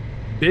ride,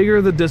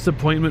 bigger the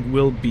disappointment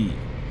will be.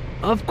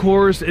 Of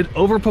course, it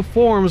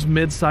overperforms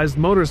mid-sized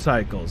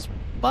motorcycles,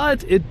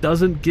 but it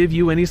doesn't give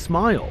you any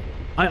smile.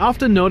 I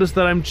often notice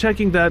that I'm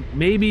checking that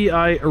maybe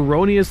I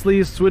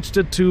erroneously switched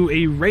it to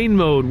a rain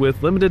mode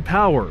with limited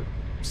power.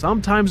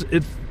 Sometimes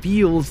it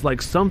feels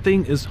like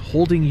something is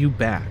holding you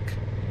back.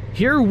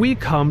 Here we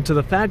come to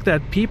the fact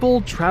that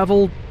people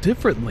travel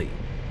differently.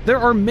 There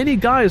are many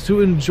guys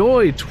who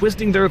enjoy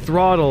twisting their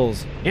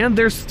throttles, and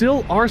there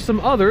still are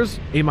some others,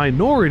 a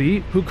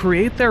minority, who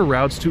create their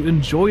routes to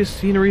enjoy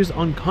sceneries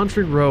on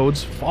country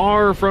roads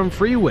far from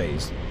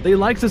freeways. They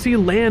like to see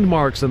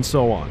landmarks and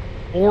so on.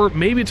 Or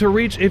maybe to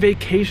reach a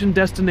vacation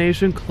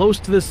destination close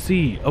to the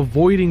sea,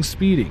 avoiding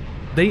speeding.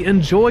 They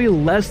enjoy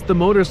less the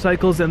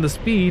motorcycles and the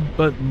speed,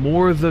 but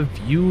more the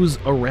views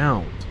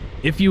around.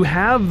 If you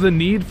have the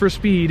need for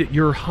speed,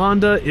 your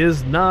Honda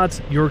is not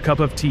your cup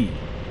of tea.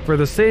 For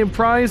the same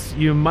price,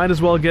 you might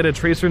as well get a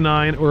Tracer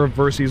 9 or a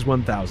Versys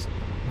 1000.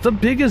 The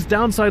biggest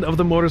downside of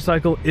the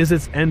motorcycle is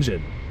its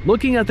engine.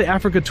 Looking at the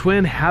Africa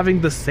Twin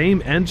having the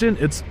same engine,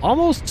 it's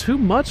almost too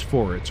much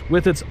for it.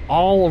 With its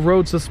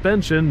all-road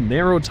suspension,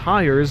 narrow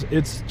tires,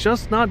 it's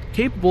just not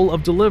capable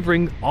of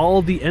delivering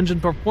all the engine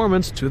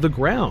performance to the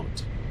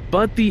ground.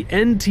 But the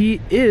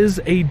NT is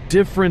a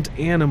different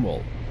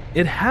animal.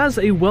 It has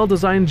a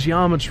well-designed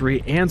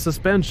geometry and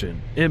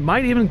suspension. It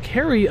might even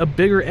carry a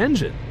bigger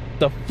engine.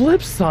 The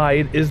flip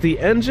side is the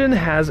engine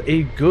has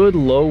a good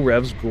low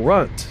revs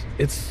grunt.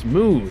 It's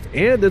smooth,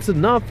 and it's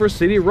enough for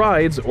city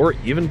rides or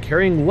even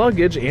carrying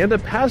luggage and a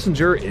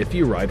passenger if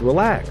you ride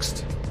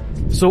relaxed.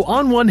 So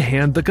on one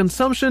hand, the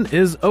consumption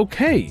is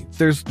okay.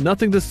 There's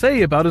nothing to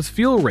say about its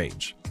fuel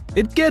range.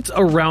 It gets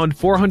around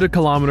 400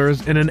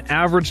 kilometers in an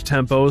average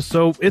tempo,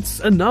 so it's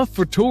enough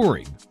for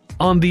touring.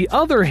 On the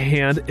other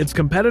hand, its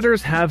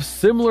competitors have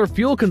similar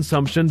fuel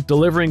consumption,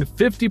 delivering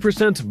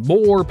 50%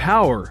 more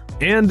power.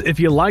 And if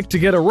you like to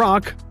get a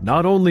rock,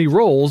 not only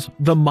rolls,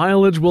 the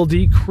mileage will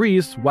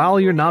decrease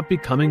while you're not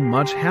becoming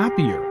much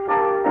happier.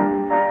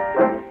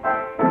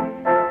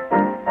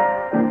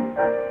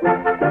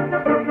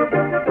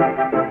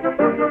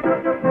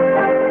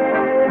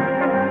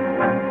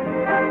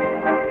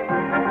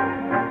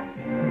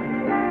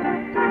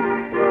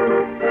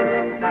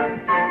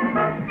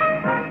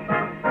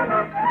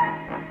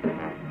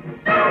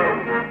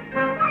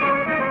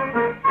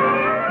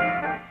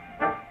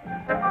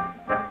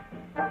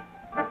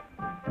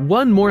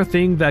 One more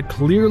thing that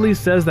clearly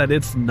says that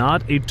it's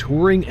not a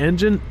touring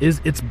engine is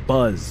its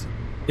buzz.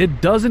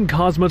 It doesn't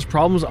cause much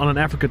problems on an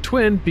Africa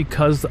Twin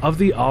because of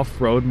the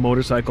off-road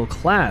motorcycle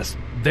class.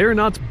 They're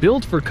not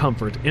built for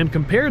comfort, and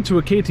compared to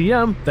a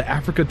KTM, the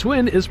Africa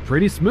Twin is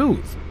pretty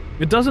smooth.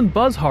 It doesn't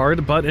buzz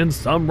hard, but in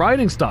some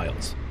riding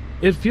styles.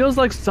 It feels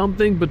like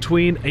something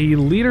between a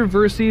liter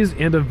Versys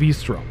and a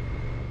V-Strom.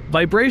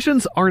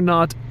 Vibrations are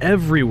not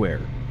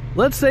everywhere.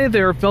 Let's say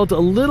they're felt a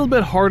little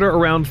bit harder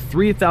around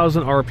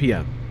 3,000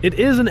 RPM. It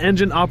is an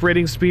engine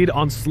operating speed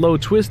on slow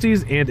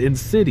twisties and in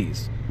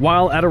cities,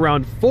 while at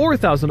around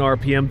 4,000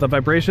 RPM the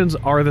vibrations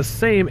are the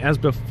same as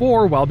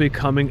before while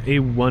becoming a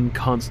one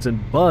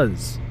constant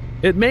buzz.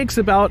 It makes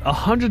about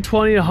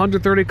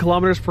 120-130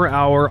 kilometers per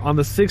hour on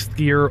the 6th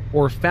gear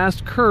or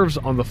fast curves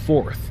on the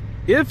 4th.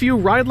 If you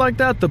ride like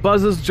that, the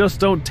buzzes just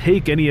don't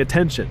take any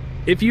attention.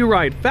 If you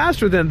ride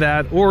faster than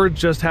that, or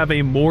just have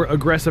a more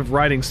aggressive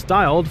riding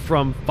style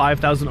from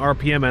 5,000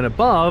 RPM and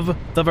above,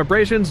 the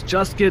vibrations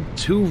just get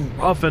too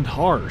rough and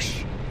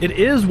harsh. It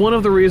is one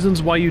of the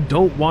reasons why you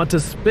don't want to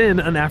spin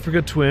an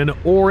Africa Twin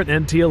or an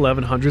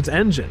NT1100's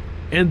engine.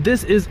 And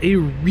this is a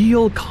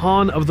real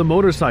con of the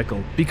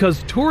motorcycle,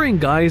 because touring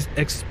guys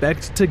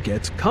expect to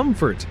get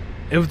comfort.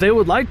 If they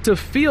would like to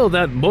feel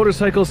that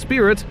motorcycle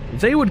spirit,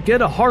 they would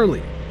get a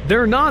Harley.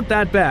 They're not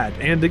that bad,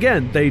 and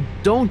again, they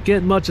don't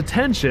get much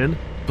attention,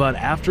 but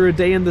after a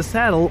day in the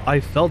saddle, I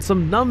felt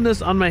some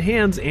numbness on my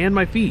hands and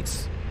my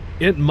feet.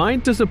 It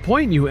might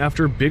disappoint you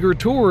after bigger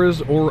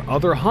tours or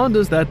other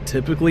Hondas that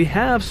typically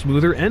have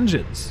smoother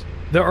engines.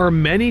 There are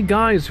many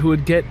guys who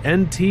would get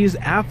NTs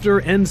after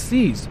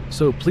NCs,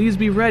 so please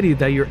be ready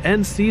that your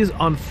NCs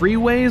on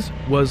freeways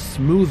was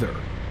smoother.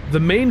 The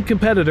main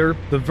competitor,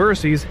 the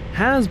Versys,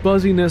 has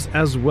buzziness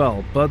as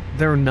well, but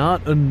they're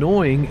not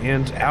annoying,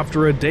 and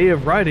after a day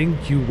of riding,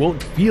 you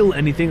won't feel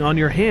anything on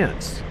your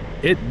hands.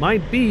 It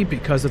might be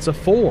because it's a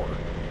 4.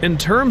 In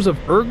terms of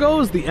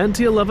ergos, the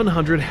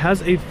NT1100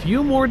 has a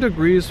few more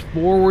degrees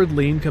forward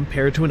lean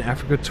compared to an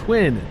Africa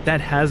Twin that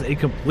has a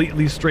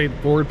completely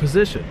straightforward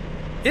position.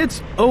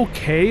 It's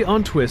okay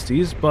on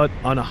twisties, but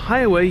on a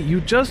highway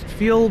you just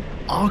feel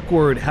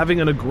awkward having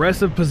an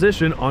aggressive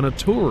position on a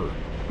tour.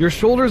 Your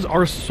shoulders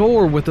are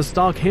sore with the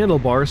stock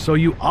handlebar, so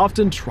you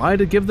often try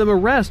to give them a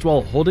rest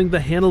while holding the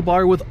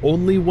handlebar with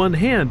only one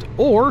hand,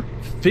 or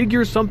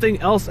figure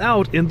something else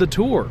out in the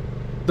tour.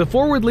 The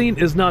forward lean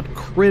is not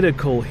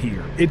critical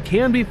here. It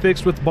can be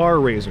fixed with bar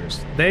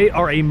raisers. They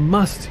are a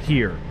must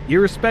here,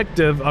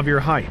 irrespective of your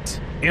height.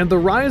 And the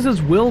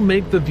rises will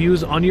make the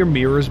views on your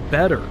mirrors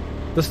better.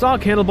 The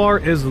stock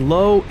handlebar is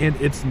low and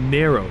it's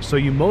narrow, so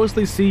you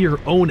mostly see your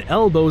own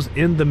elbows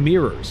in the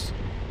mirrors.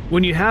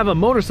 When you have a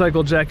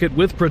motorcycle jacket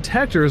with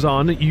protectors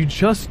on, you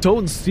just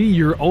don't see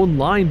your own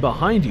line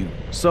behind you.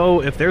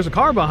 So if there's a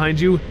car behind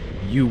you,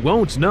 you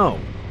won't know.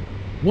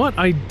 What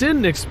I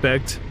didn't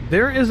expect,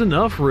 there is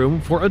enough room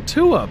for a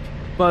 2-up,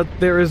 but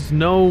there is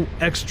no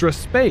extra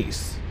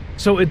space.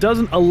 so it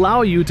doesn't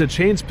allow you to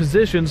change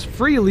positions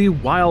freely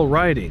while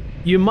riding.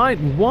 You might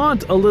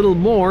want a little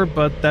more,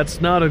 but that's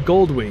not a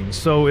Goldwing,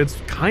 so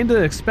it's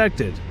kinda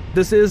expected.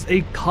 This is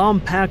a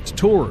compact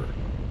tourer.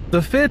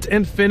 The fit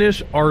and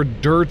finish are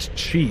dirt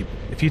cheap.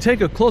 If you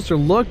take a closer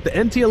look, the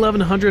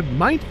NT1100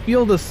 might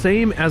feel the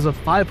same as a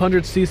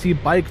 500cc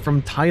bike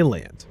from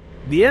Thailand.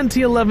 The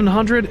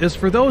NT1100 is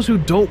for those who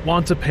don't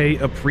want to pay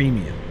a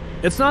premium.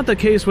 It's not the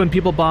case when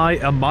people buy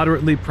a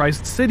moderately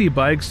priced city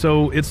bike,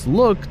 so its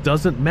look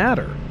doesn't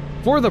matter.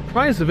 For the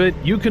price of it,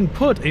 you can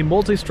put a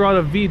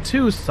Multistrada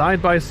V2 side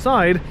by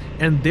side,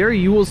 and there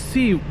you will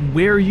see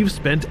where you've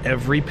spent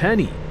every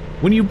penny.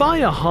 When you buy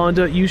a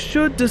Honda, you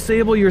should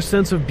disable your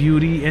sense of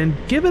beauty and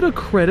give it a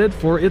credit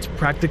for its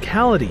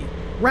practicality,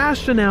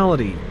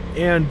 rationality,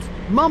 and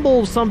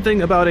mumble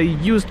something about a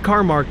used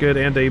car market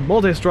and a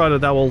Multistrada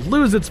that will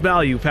lose its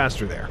value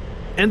faster there.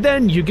 And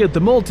then you get the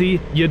Multi,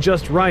 you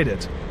just ride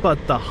it.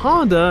 But the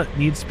Honda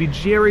needs to be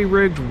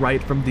jerry-rigged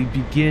right from the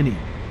beginning.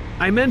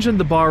 I mentioned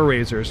the bar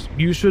raisers.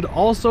 You should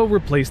also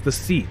replace the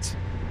seat.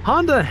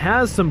 Honda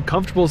has some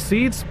comfortable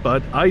seats,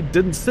 but I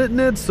didn't sit in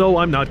it, so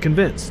I'm not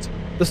convinced.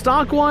 The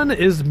stock one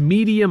is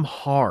medium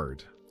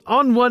hard.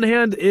 On one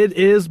hand, it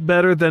is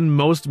better than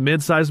most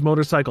mid-sized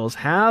motorcycles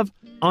have.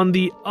 On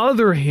the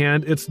other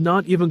hand, it's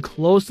not even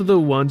close to the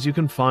ones you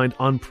can find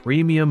on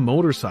premium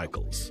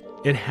motorcycles.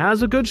 It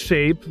has a good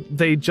shape,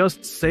 they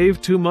just save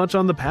too much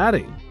on the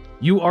padding.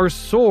 You are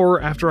sore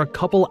after a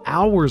couple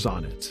hours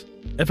on it.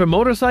 If a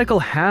motorcycle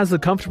has a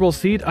comfortable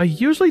seat, I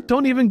usually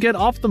don't even get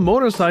off the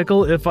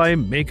motorcycle if I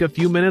make a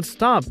few minutes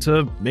stop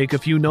to make a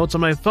few notes on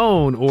my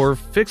phone or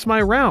fix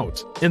my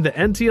route. In the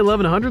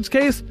NT1100's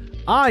case,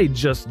 I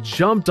just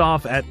jumped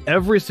off at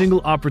every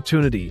single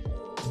opportunity.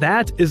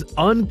 That is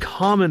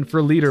uncommon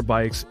for leader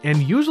bikes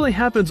and usually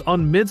happens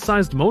on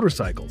mid-sized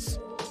motorcycles.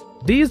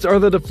 These are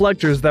the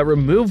deflectors that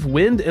remove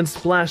wind and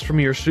splash from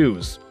your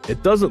shoes.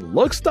 It doesn't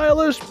look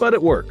stylish, but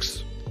it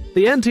works.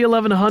 The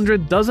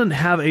NT1100 doesn't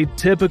have a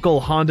typical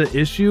Honda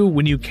issue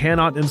when you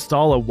cannot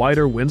install a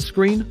wider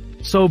windscreen,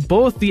 so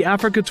both the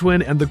Africa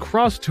Twin and the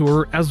Cross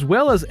Tour, as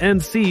well as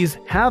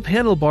NCs, have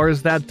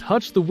handlebars that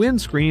touch the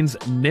windscreens,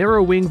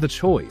 narrowing the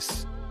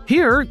choice.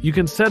 Here, you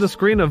can set a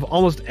screen of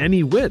almost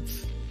any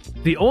width.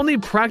 The only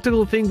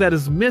practical thing that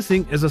is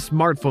missing is a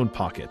smartphone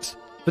pocket.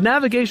 The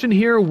navigation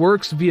here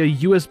works via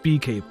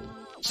USB cable.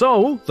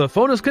 So, the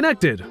phone is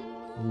connected.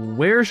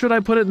 Where should I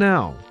put it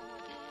now?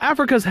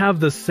 Africas have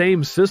the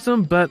same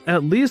system, but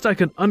at least I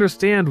can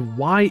understand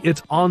why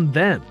it's on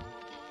them.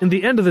 In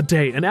the end of the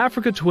day, an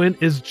Africa Twin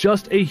is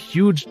just a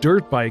huge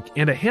dirt bike,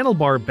 and a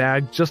handlebar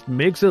bag just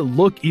makes it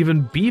look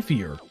even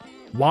beefier.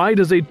 Why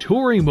does a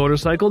touring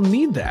motorcycle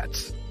need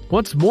that?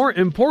 What's more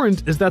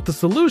important is that the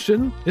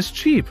solution is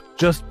cheap.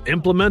 Just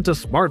implement a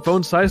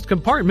smartphone-sized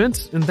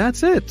compartment, and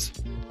that's it.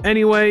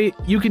 Anyway,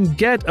 you can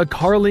get a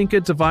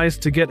CarLink-It device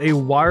to get a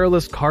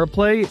wireless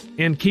CarPlay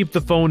and keep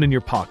the phone in your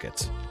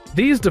pocket.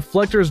 These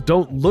deflectors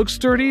don't look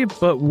sturdy,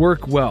 but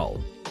work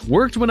well.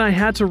 Worked when I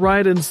had to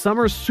ride in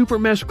summer super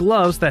mesh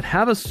gloves that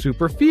have a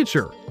super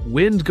feature.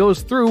 Wind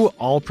goes through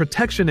all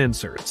protection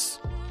inserts.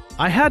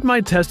 I had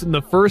my test in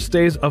the first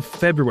days of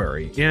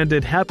February, and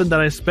it happened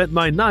that I spent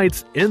my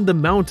nights in the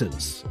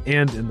mountains.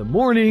 And in the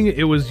morning,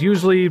 it was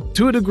usually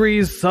 2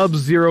 degrees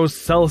sub-zero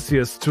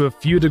Celsius to a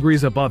few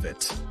degrees above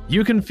it.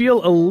 You can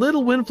feel a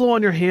little wind flow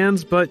on your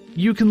hands, but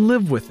you can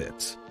live with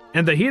it.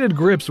 And the heated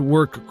grips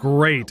work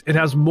great. It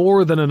has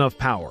more than enough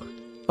power.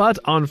 But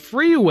on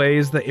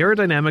freeways, the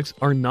aerodynamics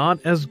are not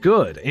as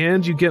good,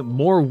 and you get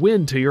more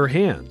wind to your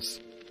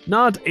hands.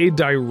 Not a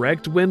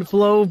direct wind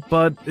flow,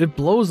 but it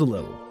blows a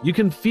little. You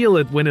can feel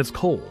it when it's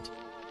cold.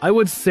 I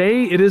would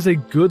say it is a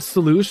good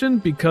solution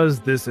because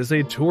this is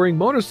a touring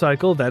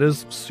motorcycle that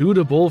is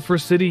suitable for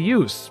city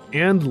use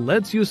and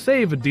lets you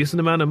save a decent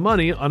amount of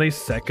money on a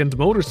second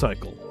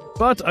motorcycle.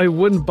 But I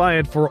wouldn't buy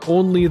it for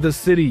only the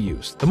city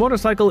use. The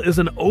motorcycle is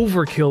an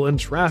overkill in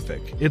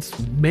traffic. It's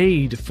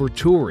made for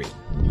touring.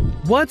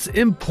 What's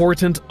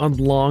important on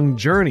long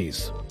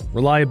journeys?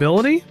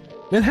 Reliability?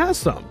 It has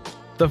some.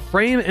 The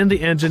frame and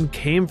the engine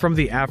came from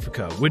the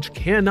Africa, which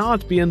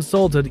cannot be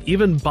insulted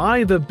even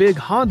by the big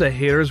Honda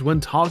haters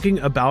when talking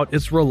about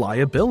its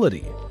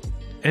reliability.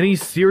 Any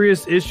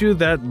serious issue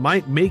that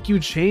might make you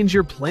change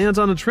your plans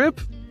on a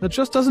trip? That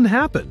just doesn't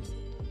happen.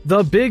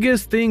 The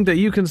biggest thing that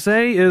you can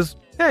say is,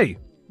 hey,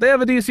 they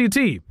have a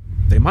DCT.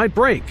 They might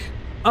break.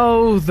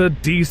 Oh, the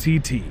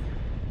DCT.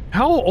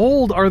 How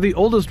old are the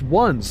oldest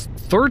ones?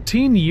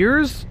 13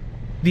 years?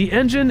 The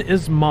engine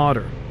is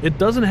modern. It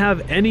doesn't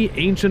have any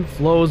ancient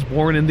flows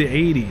born in the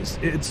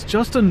 80s. It's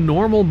just a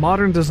normal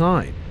modern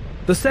design.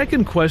 The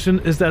second question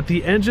is that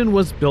the engine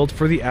was built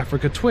for the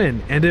Africa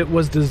Twin, and it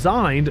was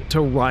designed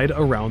to ride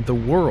around the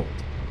world.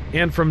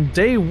 And from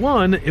day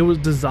one, it was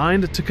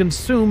designed to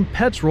consume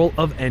petrol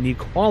of any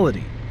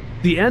quality.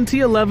 The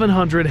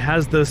NT1100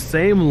 has the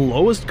same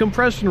lowest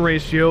compression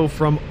ratio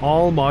from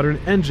all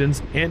modern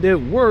engines, and it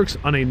works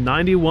on a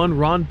 91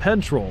 RON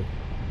petrol.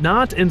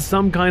 Not in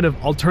some kind of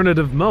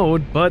alternative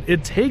mode, but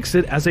it takes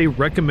it as a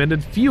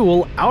recommended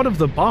fuel out of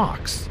the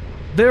box.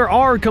 There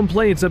are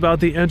complaints about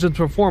the engine's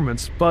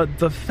performance, but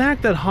the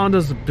fact that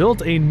Honda's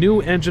built a new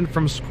engine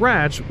from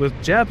scratch with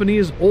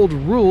Japanese old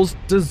rules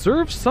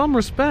deserves some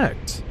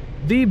respect.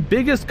 The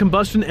biggest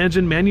combustion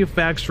engine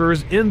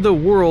manufacturers in the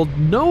world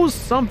knows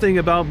something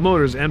about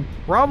motors and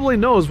probably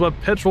knows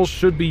what petrol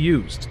should be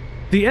used.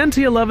 The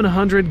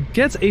NT1100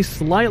 gets a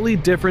slightly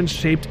different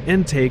shaped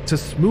intake to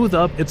smooth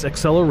up its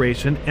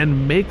acceleration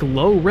and make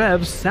low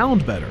revs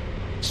sound better.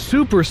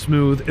 "Super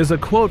smooth" is a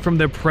quote from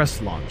their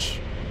press launch.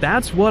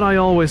 That's what I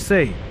always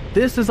say.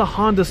 This is a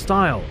Honda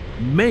style.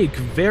 Make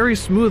very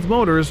smooth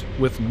motors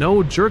with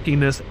no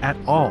jerkiness at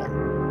all.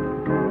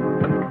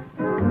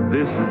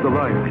 This is the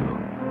life.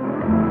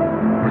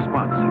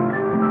 Responsive.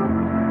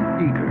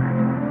 Eager.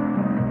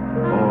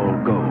 All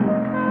go.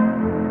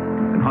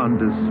 And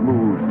Honda's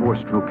smooth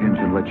four-stroke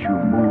engine lets you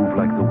move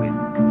like the wind.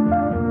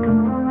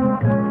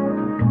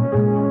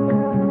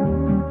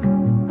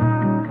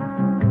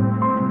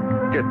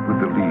 Get with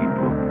the lead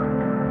look.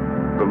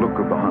 The look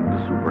of the Honda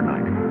Super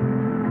 90.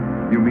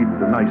 You meet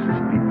the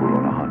nicest people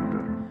on a Honda.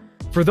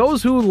 For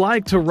those who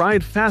like to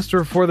ride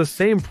faster for the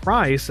same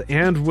price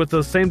and with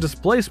the same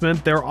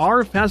displacement, there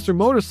are faster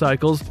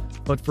motorcycles,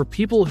 but for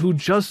people who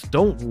just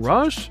don't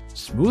rush,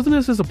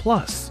 smoothness is a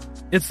plus.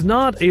 It's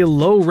not a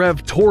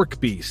low-rev torque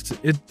beast.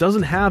 It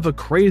doesn't have a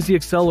crazy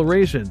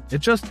acceleration.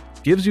 It just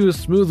gives you a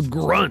smooth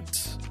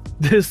grunt.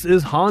 This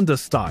is Honda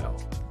style.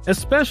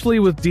 Especially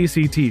with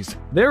DCTs,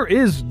 there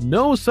is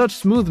no such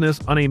smoothness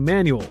on a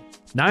manual,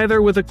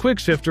 neither with a quick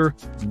shifter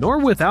nor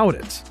without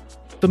it.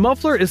 The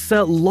muffler is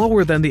set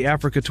lower than the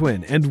Africa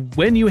Twin, and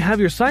when you have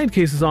your side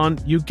cases on,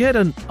 you get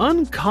an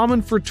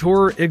uncommon for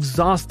tour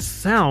exhaust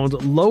sound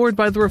lowered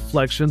by the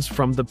reflections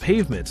from the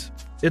pavement.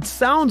 It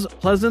sounds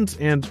pleasant,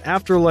 and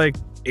after like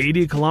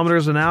 80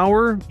 kilometers an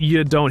hour,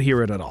 you don't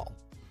hear it at all.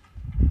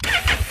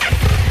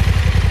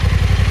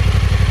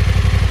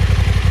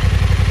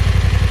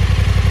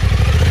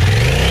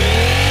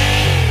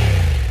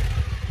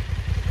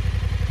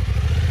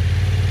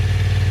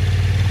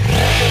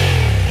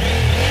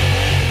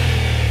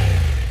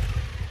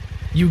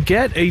 You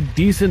get a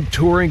decent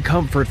touring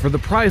comfort for the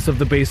price of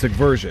the basic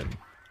version.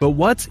 But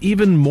what's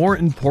even more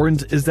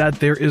important is that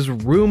there is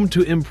room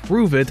to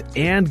improve it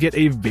and get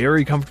a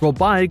very comfortable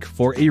bike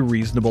for a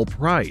reasonable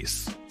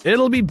price.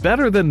 It'll be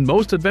better than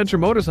most adventure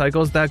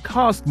motorcycles that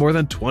cost more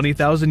than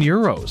 20,000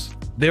 euros.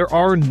 There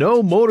are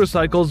no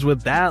motorcycles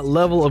with that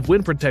level of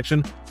wind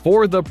protection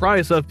for the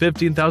price of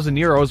 15,000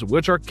 euros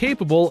which are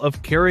capable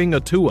of carrying a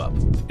 2-up.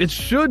 It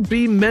should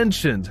be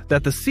mentioned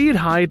that the seat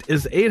height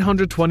is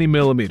 820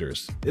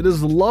 millimeters. It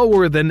is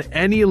lower than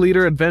any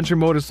leader adventure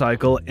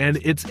motorcycle, and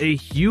it's a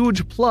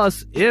huge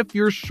plus if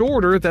you're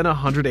shorter than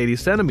 180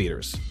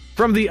 centimeters.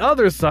 From the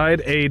other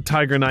side, a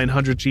Tiger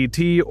 900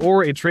 GT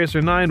or a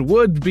Tracer 9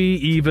 would be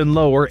even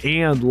lower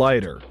and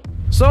lighter.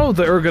 So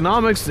the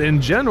ergonomics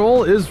in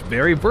general is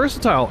very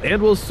versatile and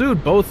will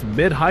suit both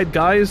mid-height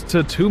guys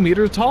to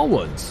 2-meter tall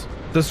ones.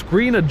 The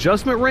screen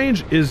adjustment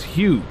range is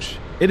huge.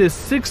 It is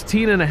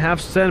 16.5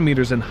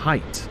 centimeters in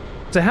height.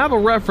 To have a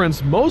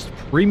reference, most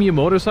premium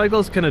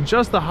motorcycles can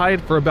adjust the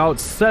height for about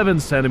 7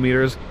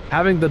 centimeters,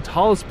 having the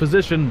tallest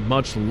position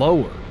much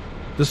lower.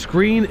 The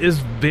screen is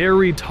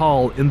very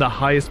tall in the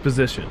highest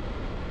position.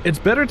 It's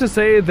better to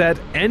say that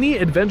any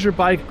adventure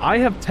bike I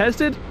have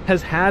tested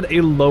has had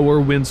a lower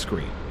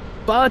windscreen.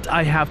 But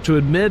I have to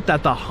admit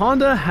that the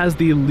Honda has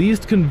the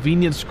least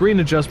convenient screen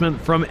adjustment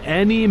from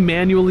any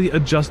manually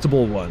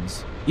adjustable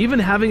ones. Even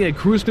having a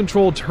cruise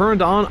control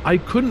turned on, I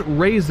couldn't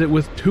raise it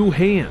with 2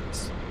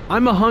 hands.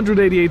 I'm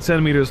 188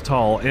 centimeters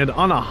tall, and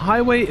on a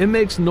highway it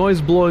makes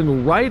noise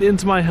blowing right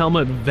into my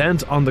helmet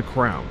vent on the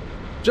crown.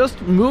 Just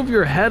move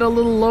your head a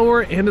little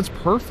lower and it's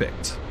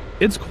perfect.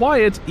 It's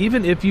quiet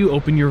even if you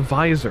open your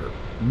visor.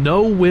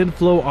 No wind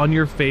flow on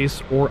your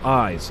face or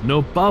eyes,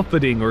 no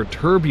buffeting or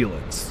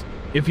turbulence.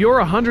 If you're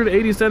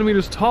 180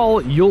 centimeters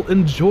tall, you'll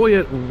enjoy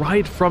it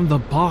right from the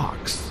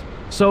box.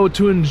 So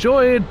to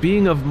enjoy it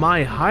being of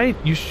my height,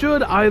 you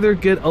should either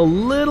get a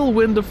little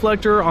wind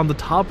deflector on the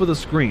top of the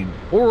screen,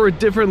 or a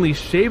differently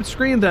shaped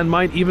screen that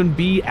might even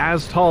be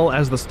as tall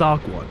as the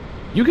stock one.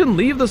 You can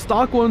leave the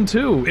stock one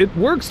too. It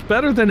works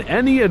better than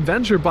any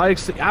adventure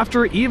bikes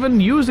after even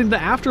using the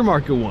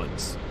aftermarket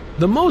ones.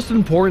 The most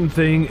important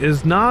thing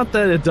is not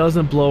that it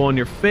doesn't blow on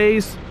your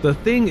face, the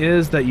thing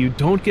is that you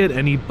don't get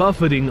any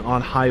buffeting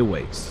on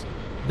highways.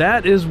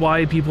 That is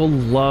why people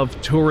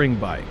love touring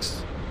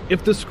bikes.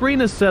 If the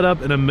screen is set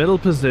up in a middle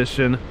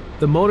position,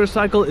 the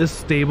motorcycle is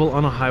stable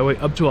on a highway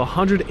up to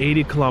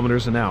 180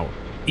 kilometers an hour,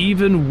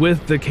 even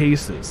with the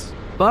cases.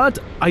 But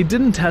I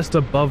didn't test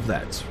above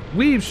that.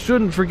 We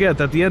shouldn't forget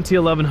that the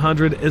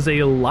NT1100 is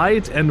a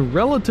light and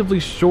relatively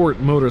short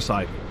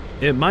motorcycle.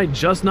 It might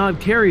just not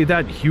carry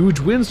that huge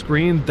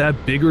windscreen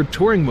that bigger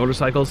touring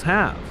motorcycles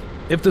have.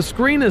 If the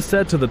screen is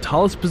set to the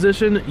tallest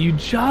position, you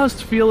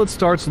just feel it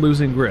starts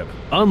losing grip,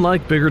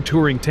 unlike bigger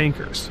touring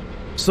tankers.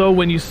 So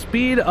when you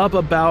speed up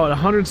about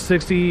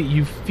 160,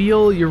 you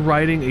feel you're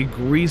riding a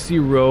greasy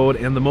road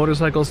and the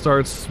motorcycle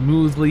starts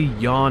smoothly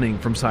yawning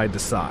from side to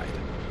side.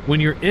 When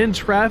you're in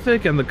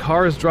traffic and the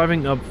car is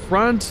driving up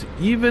front,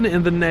 even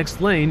in the next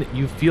lane,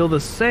 you feel the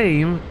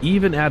same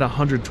even at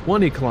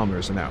 120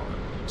 kilometers an hour.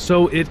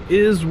 So it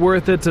is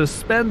worth it to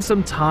spend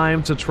some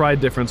time to try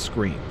different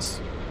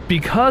screens.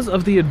 Because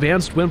of the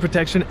advanced wind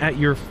protection at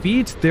your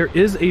feet, there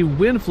is a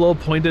wind flow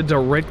pointed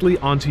directly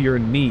onto your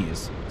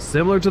knees,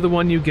 similar to the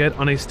one you get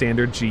on a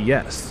standard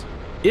GS.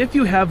 If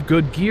you have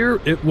good gear,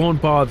 it won't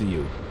bother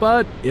you,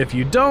 but if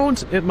you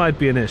don't, it might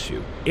be an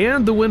issue.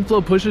 And the wind flow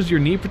pushes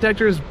your knee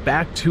protectors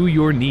back to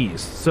your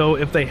knees, so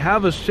if they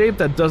have a shape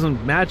that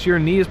doesn't match your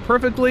knees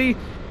perfectly,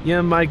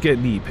 you might get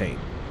knee pain.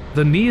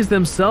 The knees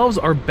themselves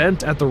are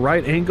bent at the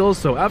right angle,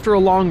 so after a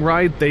long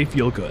ride, they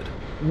feel good.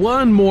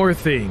 One more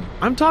thing,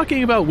 I'm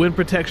talking about wind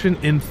protection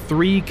in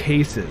 3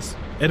 cases.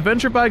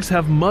 Adventure bikes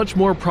have much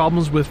more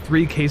problems with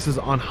 3 cases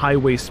on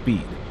highway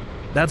speed.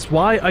 That's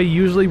why I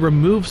usually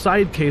remove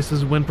side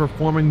cases when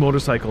performing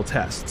motorcycle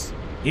tests,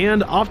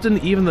 and often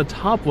even the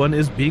top one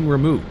is being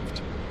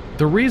removed.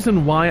 The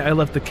reason why I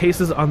left the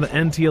cases on the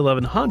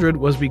NT1100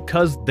 was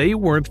because they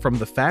weren't from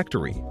the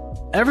factory.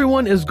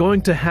 Everyone is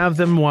going to have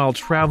them while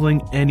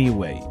traveling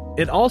anyway.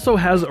 It also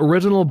has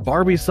original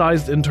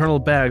Barbie-sized internal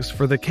bags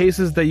for the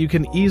cases that you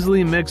can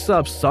easily mix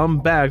up some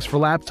bags for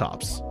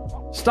laptops.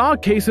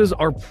 Stock cases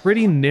are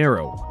pretty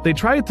narrow. They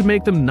tried to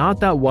make them not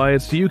that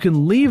wide so you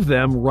can leave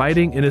them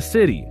riding in a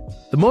city.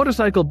 The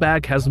motorcycle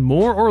bag has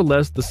more or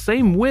less the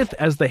same width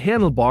as the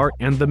handlebar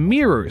and the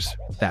mirrors.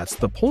 That's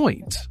the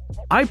point.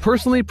 I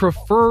personally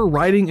prefer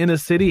riding in a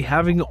city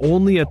having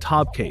only a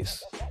top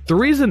case. The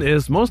reason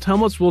is most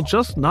helmets will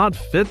just not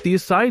fit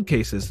these side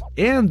cases,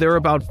 and they're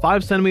about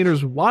 5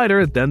 centimeters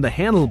wider than the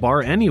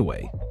handlebar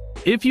anyway.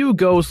 If you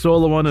go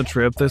solo on a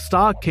trip, the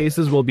stock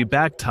cases will be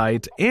back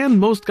tight, and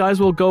most guys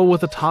will go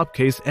with a top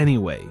case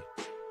anyway.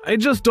 I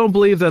just don't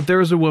believe that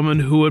there's a woman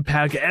who would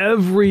pack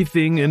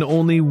everything in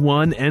only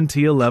one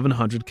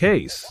NT1100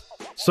 case.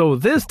 So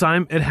this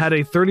time it had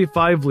a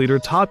 35-liter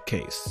top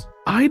case.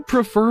 I'd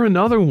prefer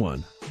another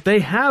one. They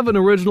have an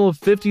original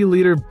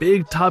 50-liter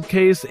big top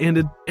case and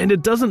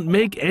it doesn't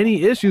make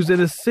any issues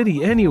in a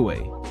city anyway.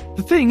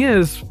 The thing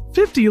is,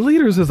 50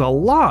 liters is a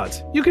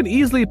lot. You can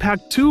easily pack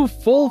 2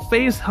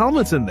 full-face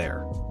helmets in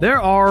there. There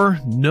are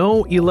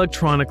no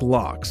electronic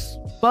locks,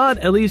 but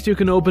at least you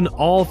can open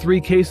all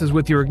 3 cases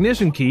with your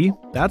ignition key.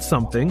 That's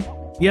something.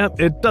 Yep,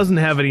 it doesn't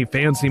have any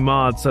fancy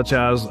mods such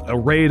as a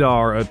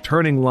radar, a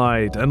turning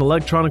light, an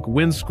electronic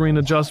windscreen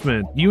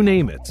adjustment, you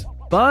name it.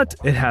 But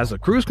it has a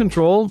cruise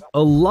control,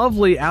 a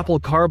lovely Apple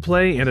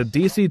CarPlay, and a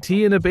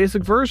DCT in a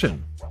basic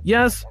version.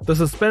 Yes, the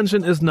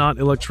suspension is not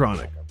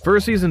electronic.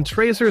 Versys and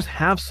Tracers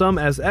have some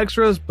as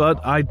extras,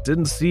 but I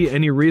didn't see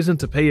any reason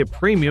to pay a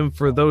premium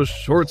for those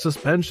short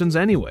suspensions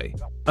anyway.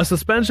 A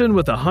suspension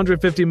with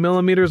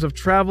 150mm of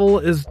travel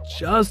is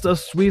just a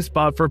sweet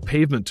spot for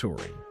pavement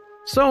touring.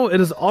 So it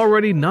is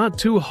already not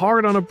too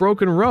hard on a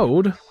broken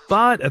road,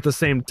 but at the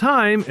same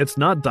time, it's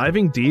not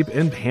diving deep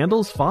and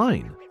handles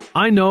fine.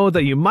 I know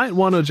that you might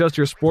want to adjust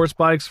your sports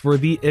bikes for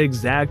the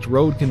exact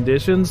road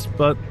conditions,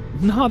 but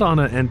not on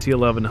an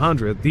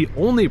NT1100. The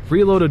only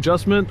preload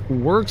adjustment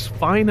works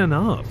fine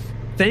enough.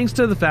 Thanks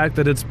to the fact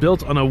that it's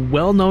built on a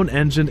well-known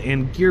engine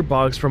and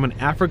gearbox from an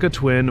Africa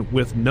Twin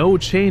with no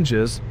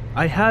changes,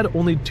 I had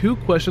only 2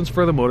 questions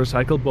for the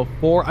motorcycle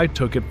before I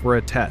took it for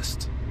a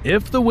test.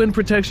 If the wind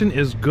protection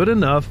is good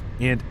enough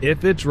and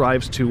if it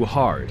drives too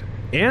hard.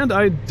 And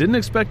I didn't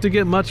expect to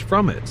get much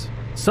from it.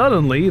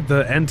 Suddenly,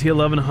 the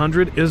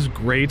NT1100 is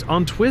great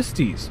on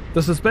twisties.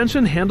 The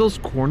suspension handles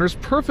corners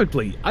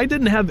perfectly. I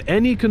didn't have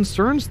any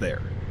concerns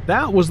there.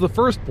 That was the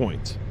first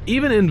point.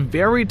 Even in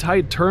very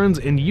tight turns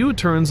and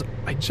U-turns,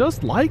 I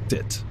just liked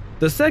it.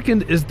 The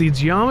second is the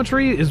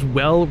geometry is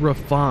well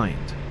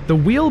refined. The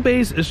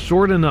wheelbase is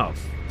short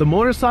enough. The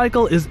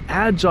motorcycle is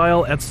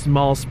agile at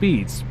small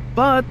speeds,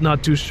 but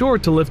not too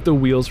short to lift the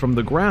wheels from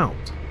the ground.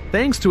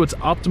 Thanks to its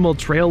optimal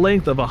trail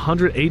length of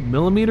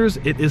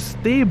 108mm, it is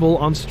stable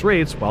on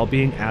straights while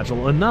being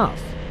agile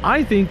enough.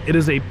 I think it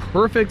is a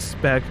perfect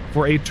spec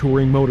for a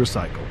touring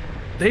motorcycle.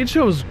 They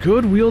chose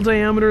good wheel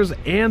diameters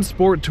and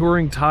sport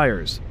touring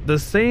tires, the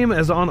same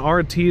as on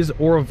RT's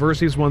or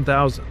Versys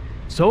 1000.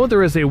 So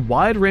there is a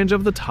wide range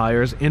of the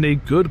tires and a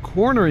good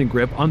cornering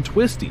grip on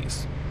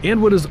twisties.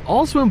 And what is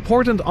also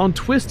important on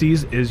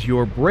twisties is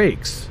your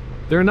brakes.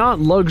 They're not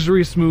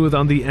luxury smooth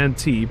on the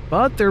NT,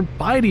 but they're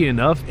bitey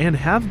enough and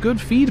have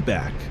good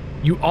feedback.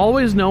 You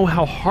always know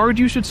how hard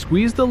you should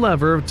squeeze the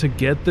lever to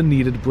get the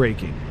needed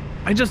braking.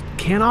 I just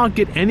cannot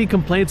get any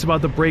complaints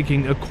about the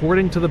braking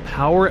according to the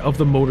power of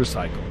the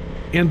motorcycle.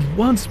 And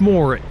once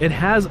more, it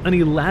has an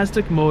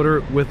elastic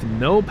motor with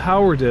no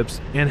power dips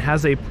and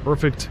has a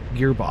perfect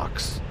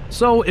gearbox.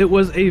 So it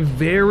was a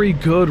very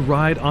good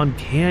ride on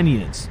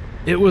canyons.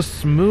 It was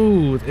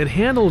smooth, it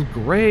handled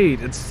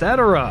great,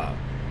 etc.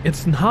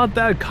 It's not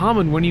that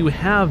common when you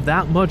have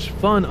that much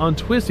fun on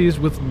twisties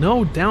with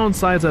no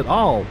downsides at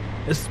all,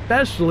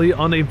 especially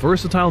on a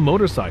versatile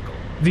motorcycle.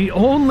 The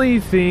only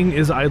thing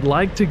is I'd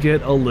like to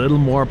get a little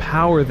more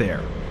power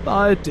there,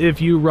 but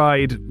if you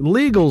ride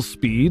legal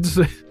speeds,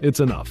 it's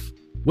enough.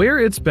 Where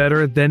it's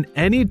better than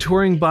any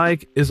touring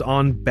bike is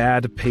on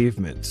bad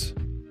pavement.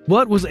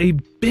 What was a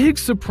big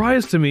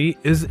surprise to me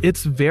is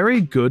it's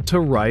very good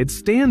to ride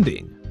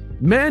standing.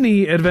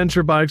 Many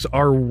adventure bikes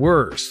are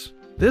worse.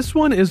 This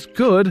one is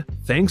good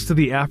thanks to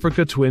the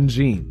Africa Twin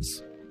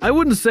genes. I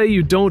wouldn't say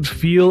you don't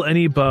feel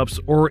any bumps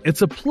or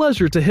it's a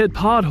pleasure to hit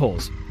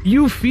potholes.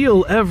 You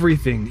feel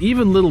everything,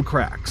 even little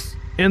cracks.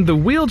 And the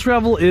wheel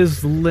travel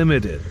is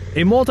limited.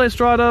 A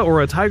Multistrada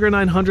or a Tiger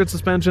 900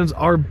 suspensions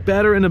are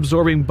better in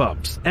absorbing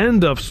bumps.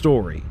 End of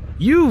story.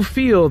 You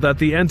feel that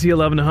the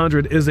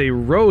NT1100 is a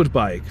road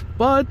bike,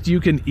 but you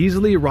can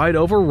easily ride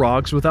over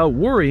rocks without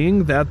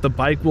worrying that the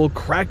bike will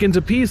crack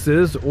into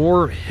pieces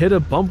or hit a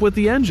bump with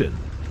the engine.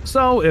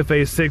 So if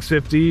a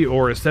 650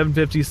 or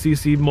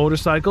 750cc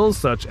motorcycles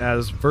such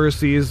as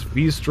Versys,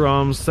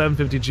 V-Stroms,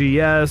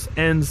 750GS,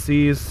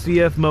 NCs,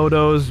 CF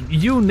Motos,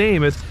 you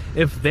name it,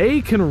 if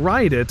they can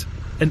ride it,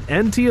 an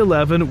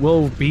NT11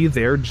 will be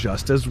there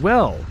just as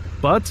well.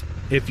 But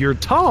if you're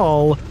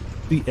tall,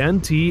 the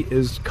NT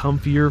is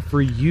comfier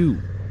for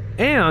you.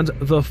 And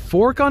the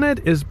fork on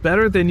it is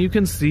better than you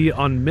can see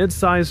on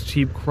mid-sized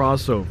cheap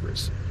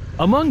crossovers.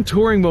 Among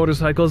touring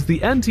motorcycles, the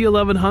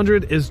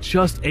NT1100 is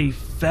just a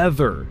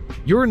feather.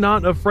 You're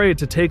not afraid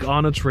to take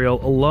on a trail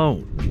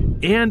alone.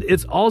 And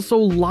it's also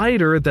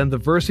lighter than the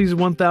Versys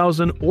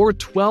 1000 or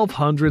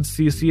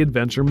 1200cc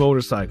adventure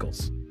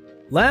motorcycles.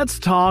 Let's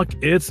talk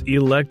its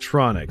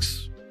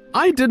electronics.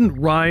 I didn't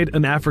ride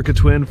an Africa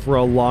Twin for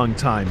a long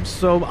time,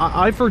 so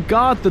I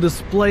forgot the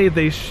display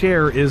they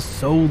share is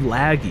so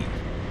laggy.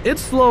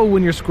 It's slow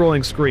when you're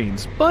scrolling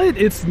screens, but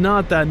it's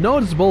not that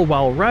noticeable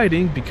while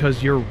riding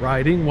because you're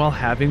riding while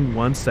having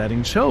one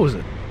setting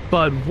chosen.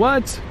 But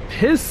what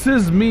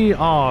pisses me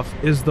off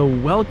is the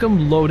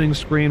welcome loading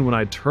screen when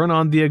I turn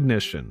on the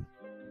ignition.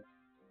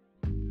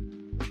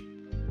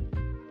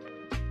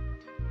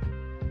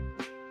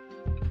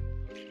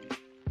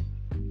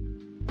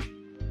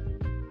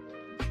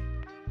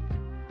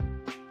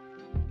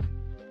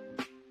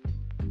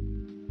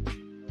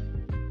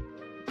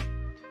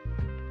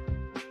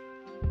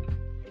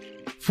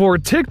 For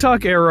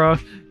TikTok era,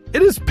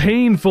 it is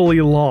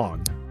painfully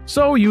long.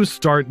 So you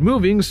start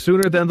moving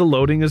sooner than the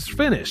loading is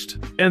finished.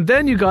 And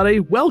then you got a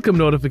welcome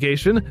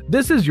notification,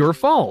 this is your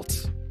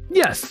fault.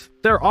 Yes,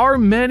 there are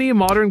many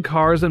modern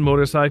cars and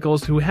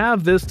motorcycles who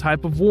have this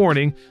type of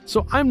warning,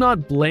 so I'm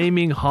not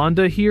blaming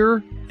Honda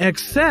here.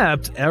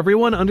 Except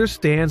everyone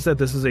understands that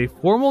this is a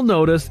formal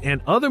notice and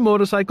other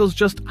motorcycles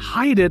just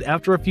hide it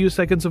after a few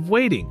seconds of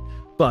waiting.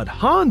 But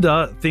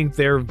Honda think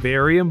they're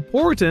very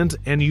important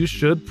and you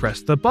should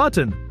press the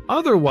button.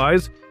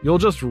 Otherwise, you'll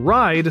just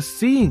ride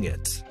seeing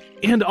it.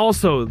 And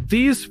also,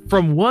 these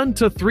from 1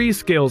 to 3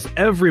 scales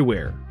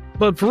everywhere.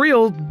 But for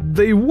real,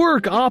 they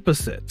work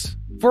opposite.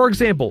 For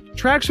example,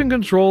 traction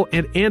control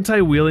and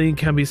anti-wheeling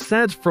can be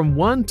set from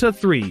 1 to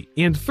 3,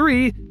 and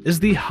 3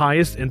 is the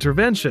highest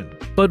intervention.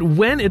 But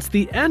when it's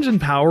the engine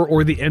power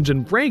or the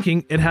engine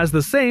braking, it has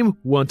the same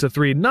 1 to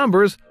 3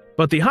 numbers,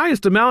 but the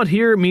highest amount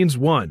here means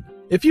 1.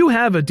 If you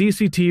have a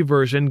DCT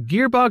version,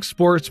 Gearbox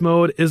Sports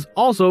Mode is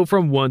also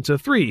from 1 to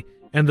 3,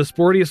 and the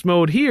sportiest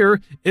mode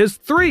here is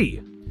 3.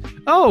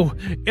 Oh,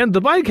 and the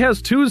bike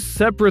has 2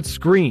 separate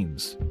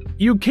screens.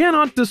 You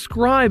cannot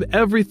describe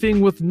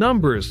everything with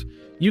numbers.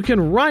 You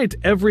can write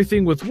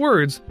everything with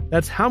words.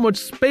 That's how much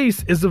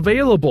space is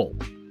available.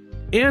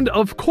 And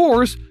of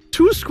course,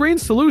 2-screen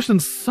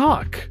solutions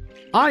suck.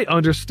 I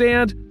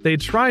understand they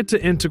tried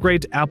to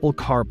integrate Apple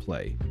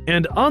CarPlay.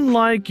 And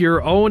unlike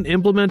your own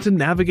implemented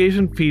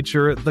navigation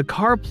feature, the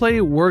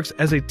CarPlay works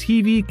as a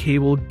TV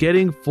cable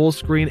getting full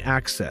screen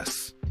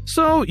access.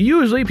 So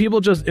usually people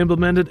just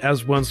implement it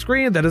as one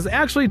screen that is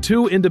actually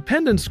 2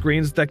 independent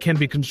screens that can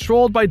be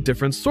controlled by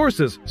different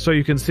sources, so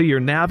you can see your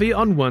Navi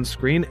on one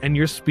screen and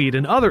your speed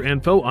and other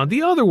info on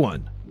the other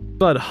one.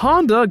 But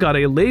Honda got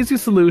a lazy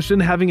solution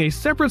having a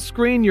separate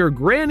screen your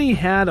granny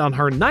had on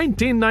her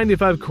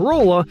 1995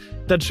 Corolla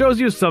that shows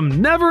you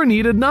some never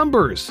needed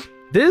numbers.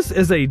 This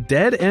is a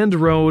dead-end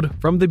road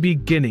from the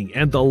beginning,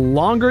 and the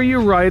longer you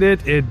ride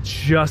it, it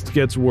just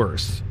gets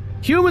worse.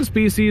 Human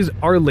species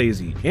are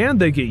lazy, and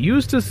they get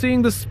used to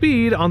seeing the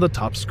speed on the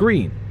top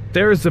screen.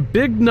 There is a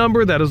big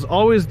number that is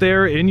always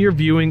there in your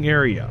viewing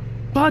area.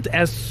 But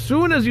as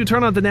soon as you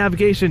turn on the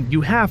navigation,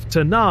 you have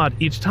to nod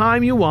each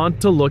time you want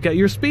to look at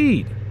your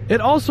speed. It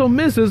also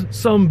misses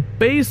some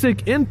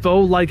basic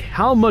info like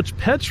how much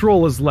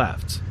petrol is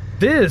left.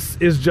 This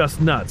is just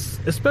nuts,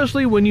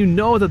 especially when you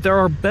know that there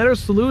are better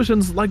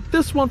solutions like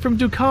this one from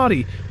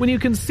Ducati, when you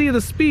can see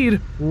the speed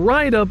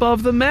right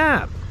above the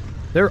map.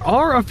 There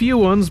are a few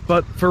ones,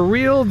 but for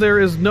real, there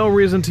is no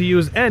reason to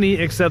use any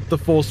except the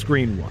full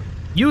screen one.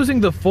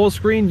 Using the full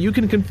screen, you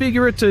can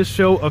configure it to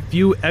show a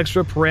few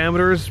extra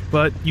parameters,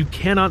 but you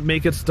cannot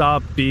make it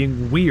stop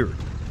being weird.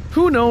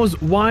 Who knows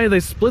why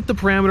they split the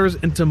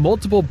parameters into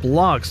multiple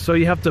blocks so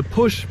you have to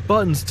push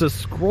buttons to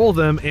scroll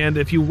them, and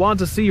if you want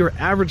to see your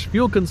average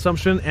fuel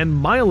consumption and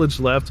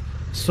mileage left,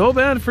 so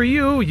bad for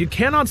you, you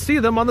cannot see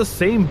them on the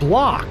same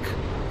block.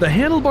 The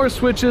handlebar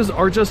switches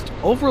are just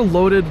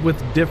overloaded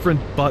with different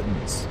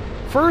buttons.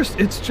 First,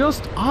 it's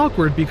just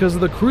awkward because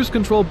of the cruise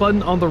control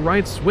button on the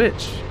right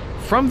switch.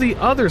 From the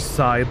other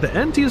side, the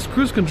NT's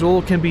cruise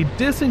control can be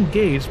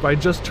disengaged by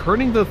just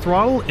turning the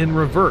throttle in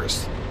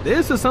reverse.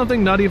 This is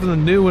something not even the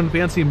new and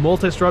fancy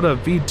Multistrada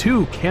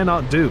V2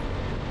 cannot do.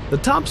 The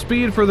top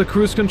speed for the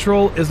cruise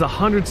control is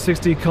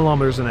 160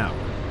 kilometers an hour.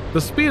 The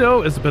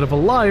speedo is a bit of a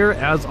liar,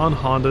 as on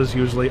Hondas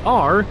usually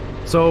are,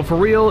 so for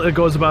real it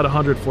goes about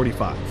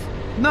 145.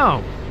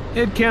 No,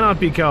 it cannot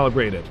be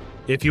calibrated.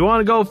 If you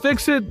want to go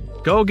fix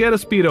it, go get a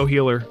speedo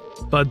healer.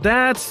 But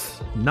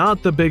that's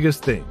not the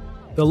biggest thing.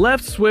 The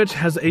left switch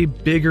has a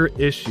bigger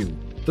issue.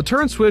 The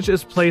turn switch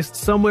is placed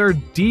somewhere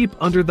deep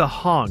under the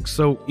hog,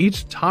 so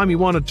each time you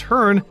want to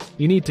turn,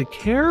 you need to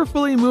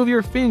carefully move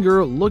your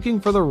finger looking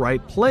for the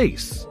right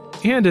place.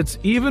 And it's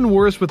even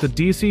worse with the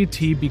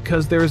DCT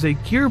because there's a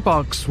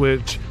gearbox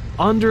switch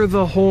under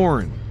the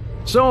horn.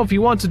 So if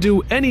you want to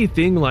do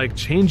anything like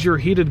change your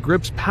heated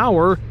grip's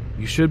power,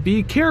 you should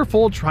be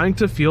careful trying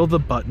to feel the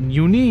button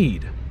you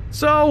need.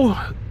 So,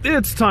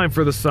 it's time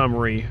for the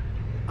summary.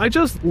 I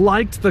just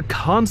liked the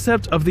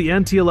concept of the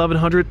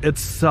NT1100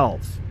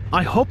 itself.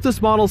 I hope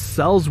this model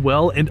sells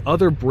well and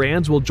other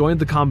brands will join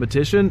the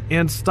competition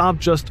and stop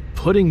just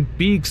putting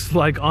beaks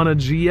like on a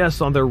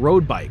GS on their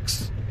road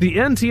bikes. The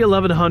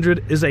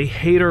NT1100 is a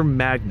hater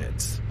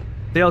magnet.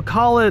 They'll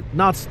call it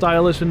not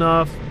stylish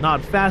enough,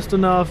 not fast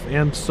enough,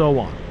 and so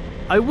on.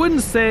 I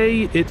wouldn't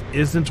say it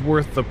isn't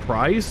worth the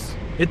price.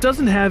 It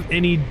doesn't have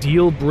any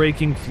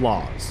deal-breaking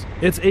flaws.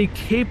 It's a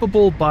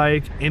capable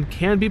bike and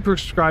can be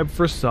prescribed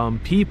for some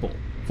people.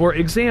 For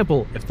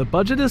example, if the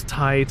budget is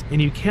tight and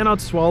you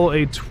cannot swallow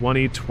a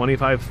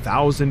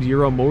 20,000-25,000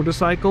 euro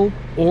motorcycle,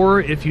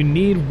 or if you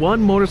need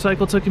one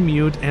motorcycle to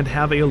commute and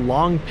have a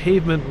long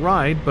pavement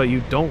ride but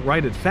you don't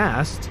ride it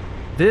fast,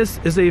 this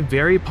is a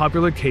very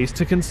popular case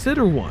to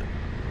consider one.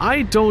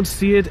 I don't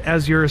see it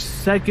as your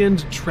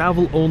second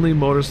travel-only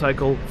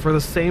motorcycle for the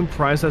same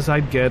price as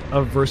I'd get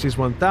a Versys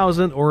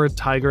 1000 or a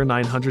Tiger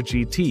 900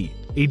 GT.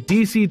 A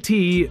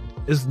DCT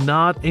is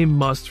not a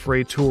must for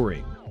a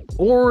touring.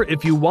 Or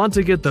if you want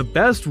to get the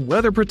best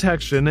weather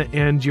protection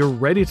and you're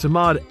ready to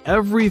mod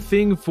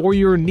everything for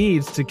your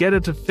needs to get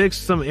it to fix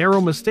some aero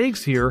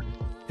mistakes here,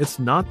 it's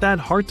not that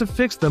hard to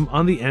fix them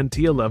on the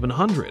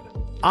NT1100.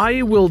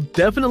 I will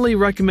definitely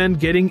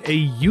recommend getting a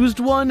used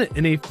one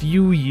in a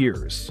few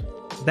years.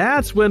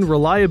 That's when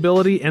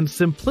reliability and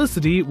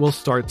simplicity will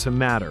start to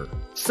matter.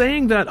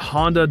 Saying that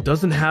Honda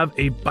doesn't have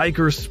a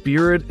biker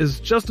spirit is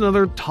just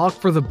another talk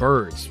for the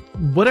birds.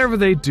 Whatever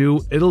they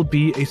do, it'll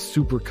be a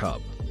Super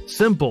Cub.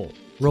 Simple,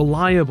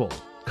 reliable,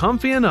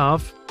 comfy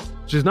enough.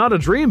 She's not a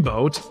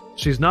dreamboat,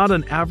 she's not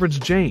an average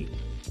Jane.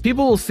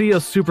 People will see a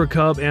Super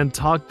Cub and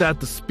talk that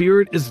the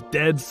spirit is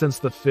dead since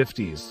the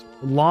 50s,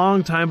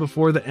 long time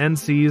before the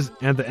NCs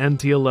and the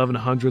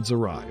NT1100s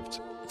arrived.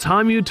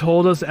 Tamu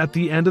told us at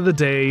the end of the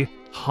day,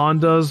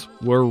 Hondas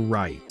were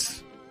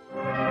right.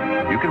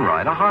 You can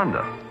ride a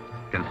Honda,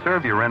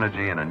 conserve your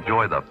energy, and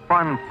enjoy the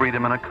fun,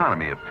 freedom, and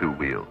economy of two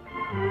wheels.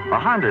 A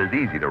Honda is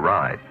easy to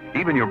ride.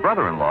 Even your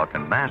brother-in-law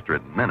can master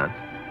it in minutes.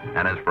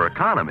 And as for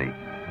economy,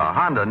 a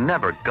Honda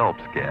never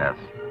gulps gas,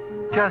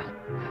 just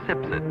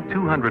sips it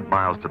 200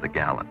 miles to the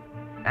gallon.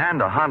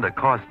 And a Honda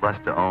costs less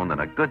to own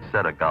than a good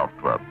set of golf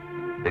clubs.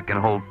 It can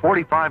hold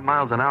 45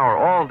 miles an hour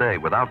all day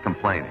without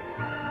complaining.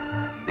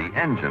 The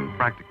engine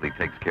practically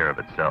takes care of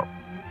itself.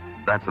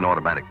 That's an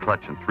automatic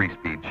clutch and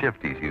 3-speed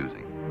shift he's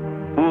using.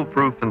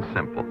 Foolproof and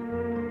simple.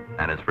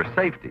 And as for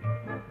safety,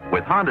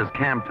 with Honda's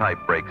cam-type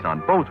brakes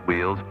on both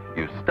wheels,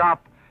 you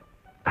stop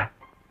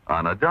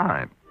on a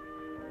dime.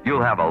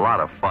 You'll have a lot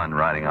of fun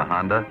riding a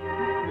Honda.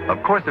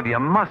 Of course, if you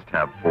must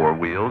have 4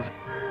 wheels,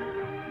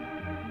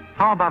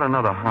 how about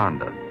another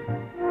Honda?